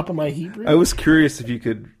not really up on my Hebrew. I was curious if you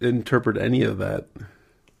could interpret any of that.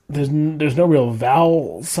 There's no real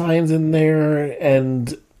vowel signs in there,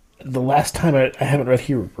 and the last time I haven't read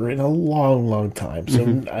Hebrew in a long, long time, so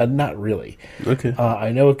not really. Okay.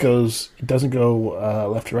 I know it doesn't go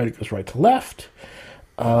left to right, it goes right to left.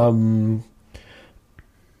 But,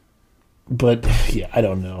 yeah, I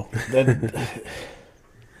don't know.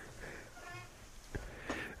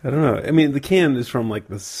 I don't know. I mean, the can is from like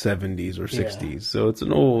the 70s or 60s, so it's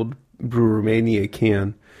an old Brew Romania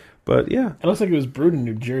can. But, yeah. It looks like it was brewed in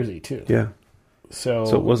New Jersey, too. Yeah. So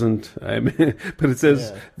it wasn't, I mean, but it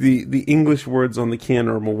says the English words on the can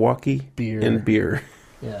are Milwaukee beer and beer.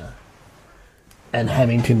 Yeah. And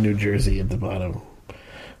Hamilton, New Jersey at the bottom.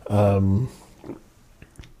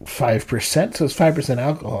 5%, so it's 5%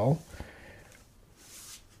 alcohol.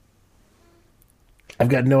 I've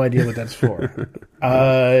got no idea what that's for.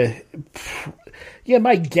 Yeah,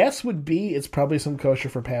 my guess would be it's probably some kosher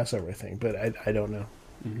for Passover thing, but I don't know.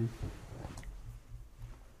 Mm-hmm.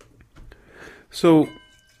 So,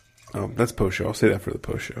 that's post show. I'll say that for the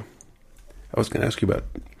post show. I was going to ask you about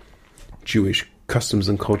Jewish customs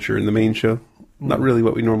and culture in the main show. Not really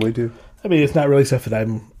what we normally do. I mean, it's not really stuff that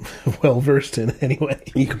I'm well versed in anyway.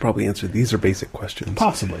 You can probably answer. These are basic questions.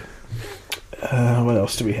 Possibly. What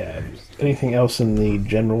else do we have? Anything else in the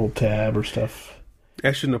general tab or stuff?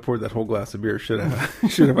 I shouldn't have poured that whole glass of beer, should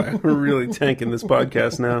have? We're really tanking this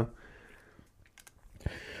podcast now.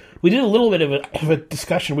 We did a little bit of a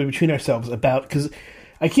discussion between ourselves about, because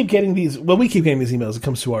I keep getting these. Well, we keep getting these emails. It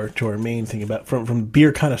comes to our main thing about from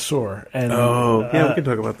Beer Connoisseur, and we can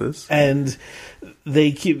talk about this. And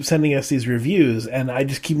they keep sending us these reviews, and I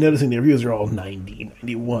just keep noticing the reviews are all 90,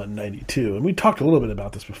 91, 92. And we talked a little bit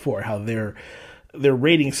about this before, how their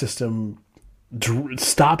rating system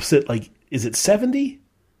stops at, like, is it 70?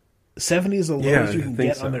 70 is the lowest you can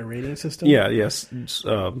get on their rating system. Yeah, yes.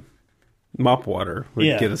 Mop water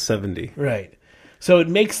would get a 70. Right. So it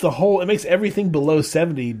makes everything below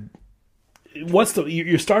 70.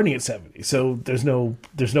 You're starting at 70. So there's no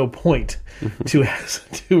point to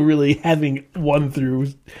really having 1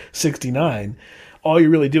 through 69. All you're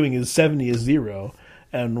really doing is 70 is 0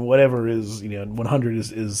 and whatever is, 100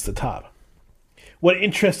 is the top. What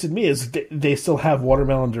interested me is they still have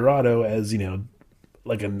Watermelon Dorado as,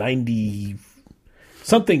 like a 90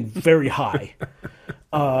 something very high.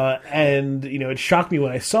 And it shocked me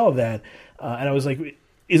when I saw that, and I was like,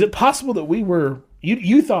 "Is it possible that we were?"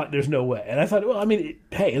 You thought there's no way, and I thought, well, I mean,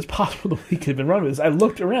 hey, it's possible that we could have been wrong with this. I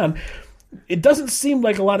looked around; it doesn't seem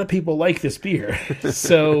like a lot of people like this beer,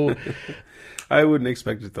 so I wouldn't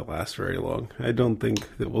expect it to last very long. I don't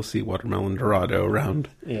think that we'll see Watermelon Dorado around,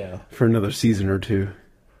 for another season or two,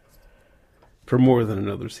 for more than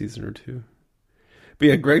another season or two. But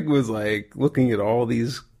yeah, Greg was like looking at all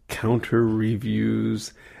these counter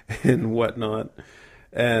reviews and whatnot,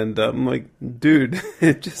 and I'm like, dude,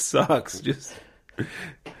 it just sucks.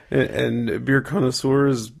 And Beer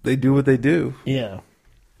Connoisseurs, they do what they do. Yeah.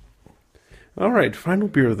 All right, final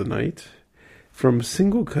beer of the night from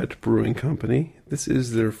Single Cut Brewing Company. This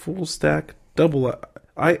is their full stack double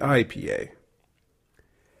IPA.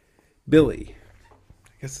 Billy. I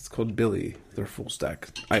guess it's called Billy, their full stack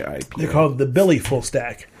IPA. They're called the Billy Full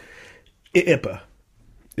Stack. IPA.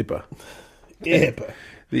 IPA. IPA.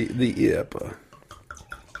 The IPA.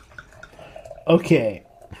 Okay.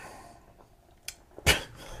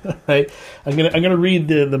 Right. I'm gonna read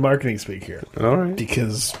the marketing speak here. All right.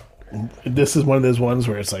 Because this is one of those ones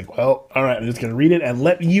where it's like, well, all right, I'm just gonna read it and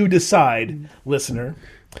let you decide, listener.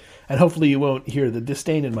 And hopefully you won't hear the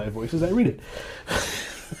disdain in my voice as I read it.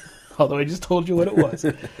 Although I just told you what it was.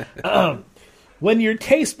 When your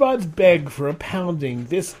taste buds beg for a pounding,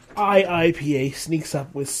 this IPA sneaks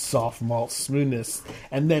up with soft malt smoothness,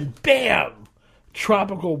 and then bam!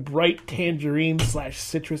 Tropical bright tangerine /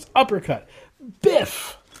 citrus uppercut.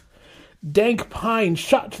 Biff! Dank pine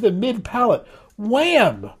shot to the mid-palate.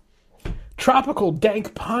 Wham! Tropical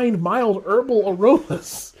dank pine mild herbal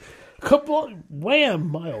aromas.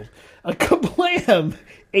 Wham! Mild. A kablam!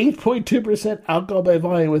 8.2% alcohol by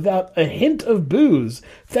volume without a hint of booze.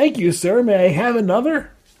 Thank you, sir. May I have another?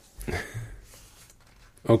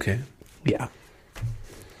 Okay. Yeah.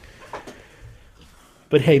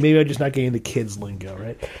 But hey, maybe I'm just not getting the kids lingo,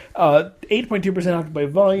 right? 8.2% alcohol by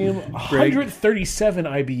volume, 137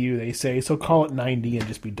 IBU, they say, so call it 90 and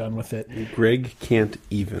just be done with it. Greg can't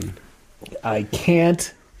even. I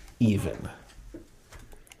can't even.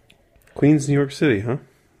 Queens, New York City, huh?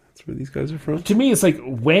 That's where these guys are from? To me, it's like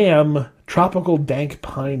Wham! Tropical dank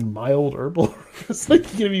pine mild herbal. It's like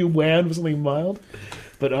you're going to be whammed with something mild.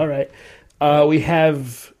 But all right. We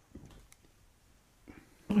have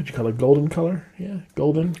what would you call it? Golden color? Yeah,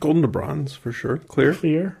 golden. Golden to bronze, for sure. Clear.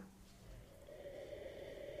 Clear.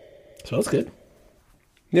 Smells good.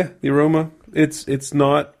 Yeah, the aroma. It's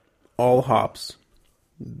not all hops.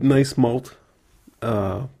 Nice malt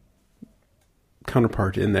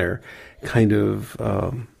counterpart in there. Kind of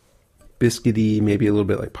biscuity, maybe a little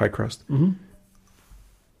bit like pie crust. Mm-hmm.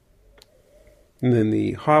 And then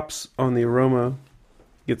the hops on the aroma,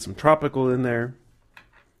 get some tropical in there.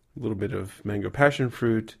 A little bit of mango passion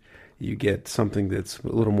fruit. You get something that's a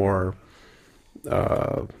little more...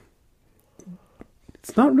 it's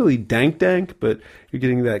not really dank, but you're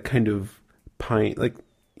getting that kind of pine, like,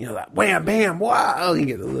 you know, that wham, bam, wow. You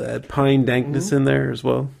get that pine dankness in there as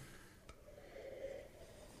well.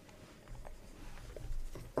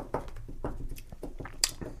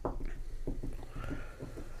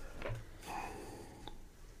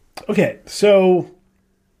 Okay, so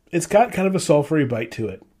it's got kind of a sulfury bite to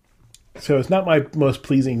it. So it's not my most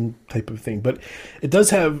pleasing type of thing, but it does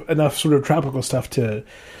have enough sort of tropical stuff to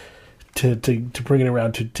bring it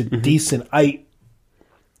around to decent. It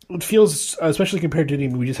feels, especially compared to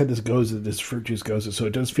we just had this fruit juice goza, so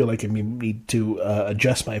it does feel like I need to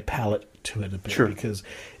adjust my palate to it a bit, because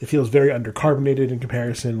it feels very undercarbonated in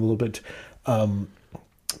comparison. A little bit.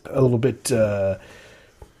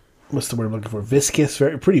 What's the word I'm looking for? Viscous,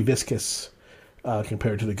 pretty viscous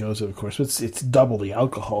compared to the goza, of course. But it's double the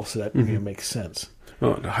alcohol, so that makes sense.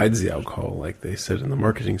 Oh, it hides the alcohol, like they said in the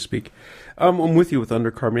marketing speak. I'm with you with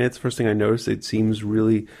undercarbonated. It's the first thing I noticed. It seems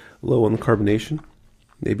really low on the carbonation.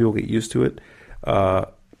 Maybe we'll get used to it. I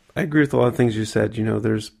agree with a lot of things you said. You know,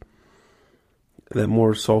 there's that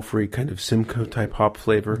more sulfury kind of Simcoe type hop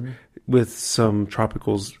flavor with some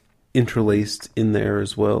tropicals interlaced in there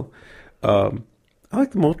as well. I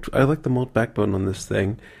like the malt. I like the malt backbone on this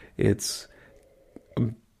thing. It's a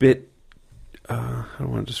bit. I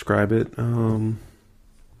don't want to describe it.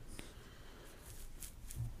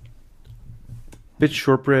 Bit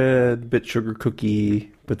shortbread, bit sugar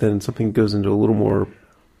cookie, but then something goes into a little more,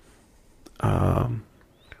 brown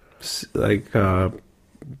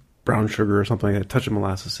sugar or something like that. A touch of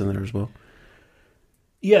molasses in there as well.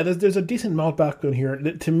 Yeah, there's a decent malt backbone here.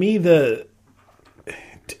 To me, the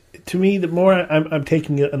more I'm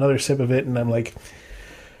taking another sip of it, and I'm like,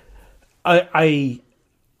 I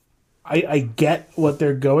get what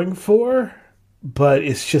they're going for, but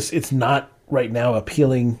it's not right now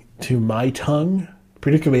appealing to my tongue,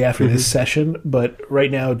 particularly after this session. But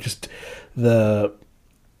right now, just it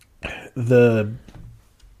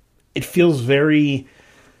feels very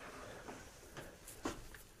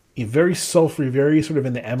sulfury, very sort of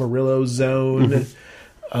in the Amarillo zone.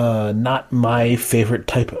 Not my favorite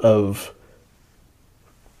type of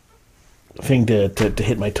thing to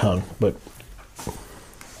hit my tongue, but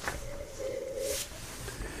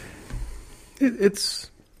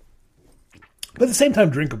it's. But at the same time,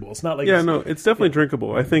 drinkable. It's not like it's definitely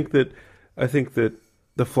drinkable. I think that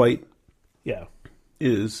the flight,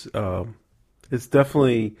 is it's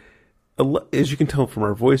definitely as you can tell from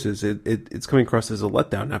our voices, it's coming across as a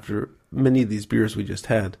letdown after many of these beers we just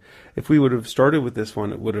had. If we would have started with this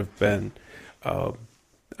one, it would have been a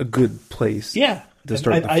good place. Yeah, to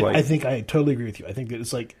start the flight. I think I totally agree with you. I think that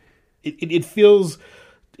it's like it feels.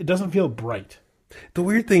 It doesn't feel bright. The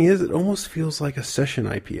weird thing is, it almost feels like a session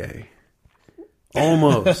IPA.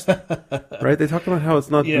 Almost. Right? They talk about how it's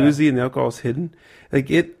not boozy and the alcohol is hidden.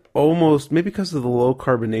 Like, it almost, maybe because of the low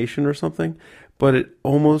carbonation or something, but it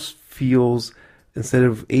almost feels, instead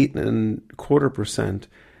of 8.25%,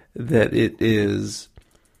 that it is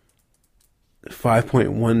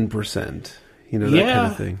 5.1%. You know, that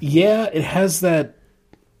kind of thing. Yeah, it has that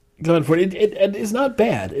going for it. It is not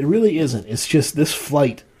bad. It really isn't. It's just this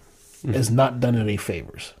flight has not done any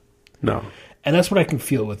favors. No. And that's what I can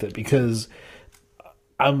feel with it, because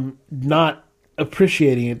I'm not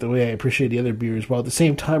appreciating it the way I appreciate the other beers, while at the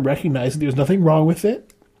same time recognizing there's nothing wrong with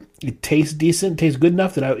it. It tastes decent, tastes good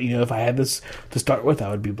enough that if I had this to start with, I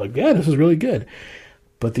would be like, yeah, this is really good.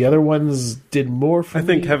 But the other ones did more for me. I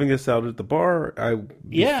think having this out at the bar, I'd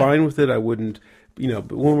be fine with it. I wouldn't,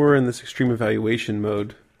 but when we're in this extreme evaluation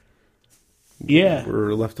mode,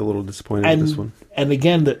 we're left a little disappointed with this one. And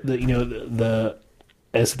again, the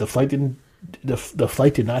flight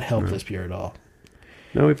did not help this beer at all.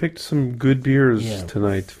 No, we picked some good beers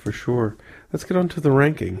tonight, for sure. Let's get on to the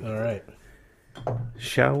ranking. All right.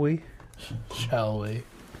 Shall we?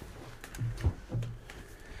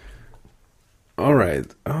 All right.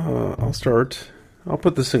 I'll start. I'll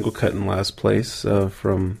put the single cut in last place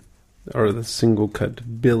the single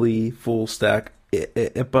cut Billy Full Stack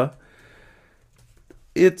IPA.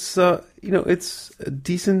 It's it's a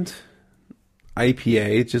decent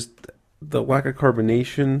IPA. It's just the lack of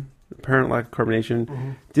carbonation, apparent lack of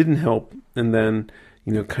carbonation, didn't help. And then,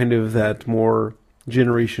 kind of that more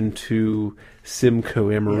Generation 2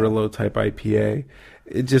 Simcoe Amarillo type IPA,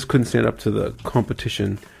 it just couldn't stand up to the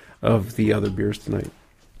competition of the other beers tonight.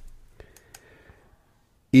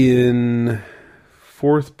 In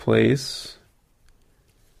fourth place,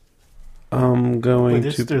 I'm going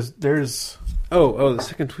to... There's... Oh, the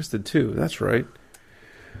Second Twisted too. That's right.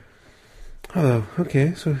 Oh,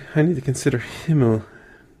 okay. So I need to consider him. I'm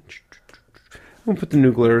gonna put the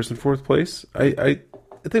New Glarus in fourth place. I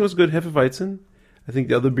think it was good Hefeweizen. I think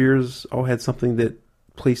the other beers all had something that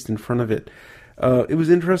placed in front of it. It was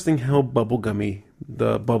interesting how bubblegummy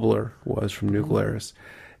the bubbler was from New Glarus.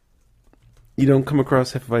 You don't come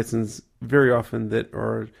across Hefeweizens very often that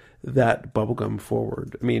are that bubblegum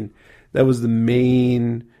forward. I mean, that was the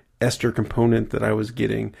main ester component that I was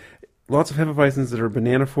getting. Lots of Hefeweizens that are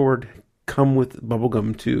banana forward come with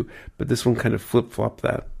bubblegum too, but this one kind of flip-flopped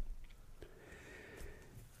that.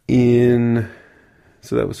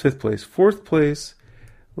 So that was fifth place. Fourth place,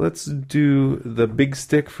 let's do the Big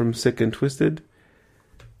Stick from Sick and Twisted.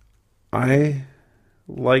 I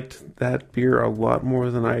liked that beer a lot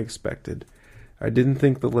more than I expected. I didn't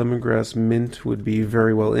think the lemongrass mint would be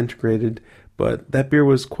very well integrated, but that beer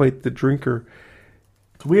was quite the drinker.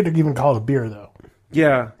 It's weird to even call it a beer, though.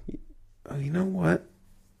 Yeah. You know what?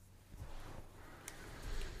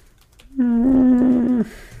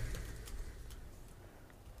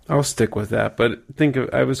 I'll stick with that, but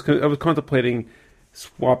I was contemplating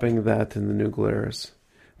swapping that in the New Glarus.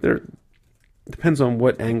 There depends on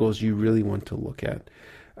what angles you really want to look at.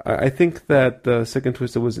 I think that the Second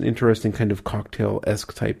Twisted was an interesting kind of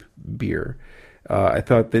cocktail-esque type beer. I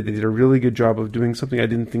thought that they did a really good job of doing something I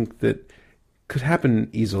didn't think that could happen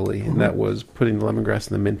easily, and that was putting the lemongrass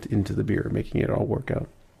and the mint into the beer, making it all work out.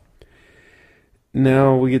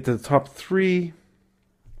 Now we get to the top three,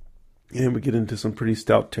 and we get into some pretty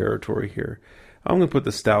stout territory here. I'm going to put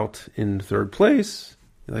the stout in third place.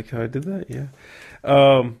 You like how I did that? Yeah.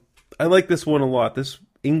 I like this one a lot. This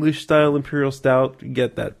English-style Imperial Stout, you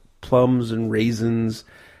get that plums and raisins,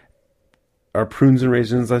 or prunes and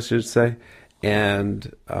raisins, I should say,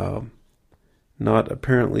 and not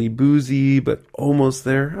apparently boozy, but almost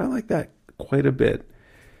there. I like that quite a bit.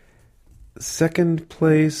 Second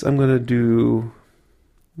place, I'm going to do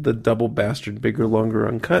the Double Bastard Bigger, Longer,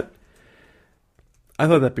 Uncut. I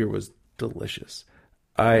thought that beer was delicious.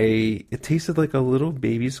 It tasted like a little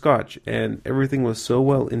baby scotch, and everything was so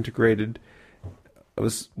well integrated.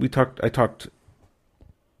 I talked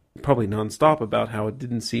probably nonstop about how it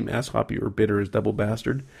didn't seem as hoppy or bitter as Double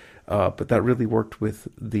Bastard, but that really worked with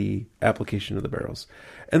the application of the barrels.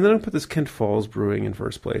 And then I put this Kent Falls Brewing in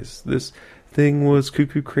first place. This thing was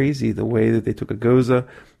cuckoo crazy, the way that they took a Goza,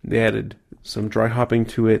 they added some dry hopping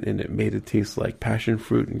to it, and it made it taste like passion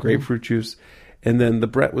fruit and grapefruit juice. And then the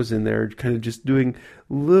Brett was in there kind of just doing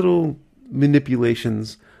little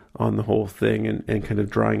manipulations on the whole thing and kind of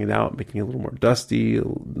drying it out, making it a little more dusty. It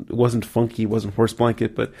wasn't funky, it wasn't horse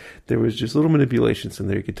blanket, but there was just little manipulations in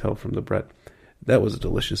there you could tell from the Brett. That was a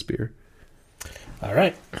delicious beer. All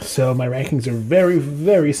right. So my rankings are very,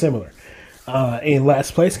 very similar. In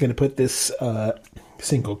last place, I'm going to put this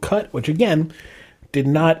Single Cut, which again was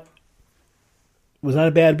not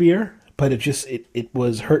a bad beer, but it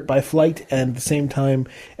was hurt by flight, and at the same time,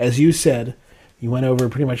 as you said, you went over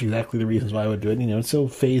pretty much exactly the reasons why I would do it. It's so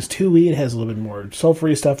phase 2-y. It has a little bit more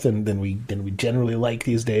sulfury stuff than we generally like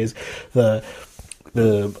these days. The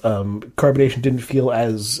carbonation didn't feel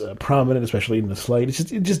as prominent, especially in the flight.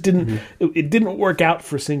 It just didn't. It didn't work out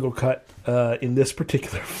for Single Cut in this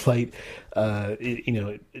particular flight. But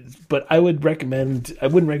I wouldn't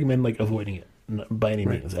recommend like avoiding it by any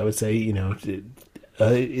means. I would say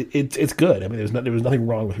it's good. I mean, there was nothing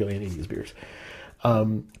wrong with really any of these beers.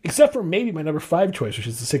 Except for maybe my number 5 choice, which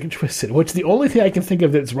is the Sick and Twisted, which the only thing I can think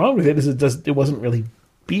of that's wrong with it is it wasn't really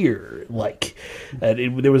beer-like.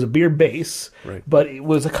 There was a beer base, right, but it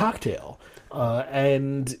was a cocktail.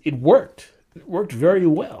 And it worked. It worked very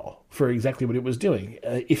well for exactly what it was doing.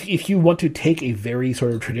 If you want to take a very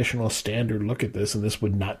sort of traditional standard look at this, and this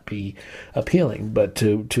would not be appealing, but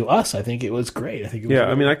to us, I think it was great. I think it was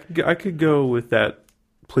I mean, I could go with that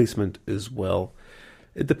placement as well.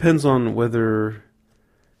 It depends on what you're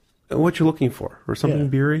looking for, or something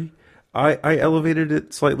beery. I elevated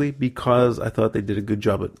it slightly because I thought they did a good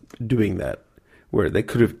job at doing that, where they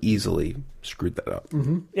could have easily screwed that up.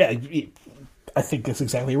 Mm-hmm. Yeah, I think that's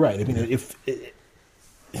exactly right. I mean, if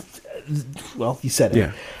Well, you said it.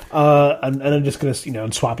 Yeah. And I'm just gonna,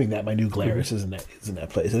 I'm swapping that. My new Glarus is in that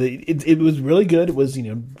place. It was really good. It was,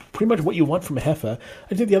 pretty much what you want from a Heffa.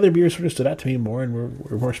 I think the other beers sort of stood out to me more and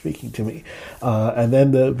were more speaking to me. And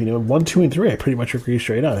then the 1, 2, and 3, I pretty much agree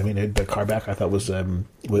straight on. I mean, the Carback I thought was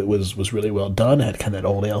really well done. It had kind of that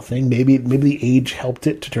old ale thing. Maybe the age helped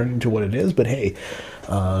it to turn into what it is. But hey,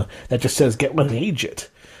 that just says get one and age it,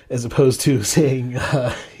 as opposed to saying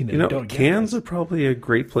don't cans are probably a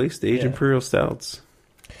great place to age imperial stouts.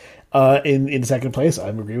 In second place,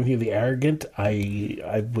 I'm agreeing with you. The Arrogant,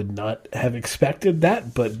 I would not have expected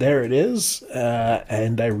that, but there it is,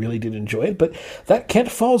 and I really did enjoy it. But that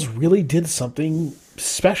Kent Falls really did something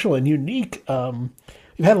special and unique.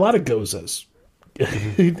 We've had a lot of Gozas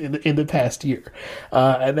in the past year,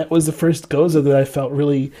 and that was the first Goza that I felt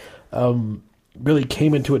really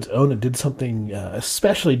came into its own and did something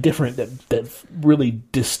especially different that really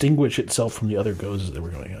distinguished itself from the other Gozas that were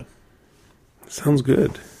going on. Sounds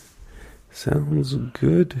good. Sounds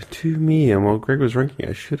good to me. And while Greg was drinking,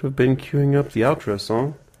 I should have been queuing up the outro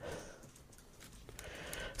song.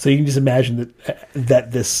 So you can just imagine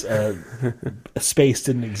that this space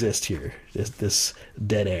didn't exist here. This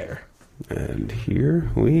dead air. And here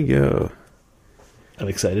we go. I'm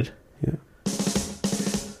excited. Yeah.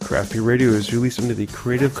 Craft Beer Radio is released under the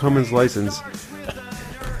Creative Commons license.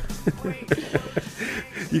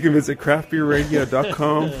 You can visit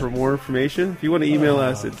craftbeerradio.com for more information. If you want to email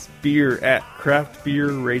us, it's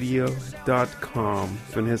beer@craftbeerradio.com.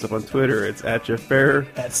 If you want to hit us up on Twitter, it's @JeffBear.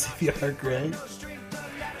 @CVR Greg.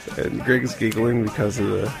 And Greg's giggling because of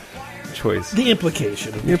the choice. The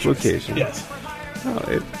implication. The implication. Yes. Oh,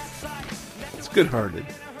 it's good-hearted.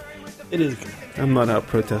 It is good. I'm not out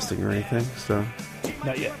protesting or anything, so...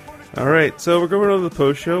 Not yet. All right, so we're going over to the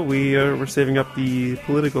post show. We're saving up the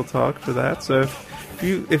political talk for that. So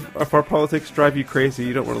if our politics drive you crazy,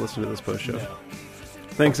 you don't want to listen to this post show. No.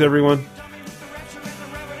 Thanks, everyone.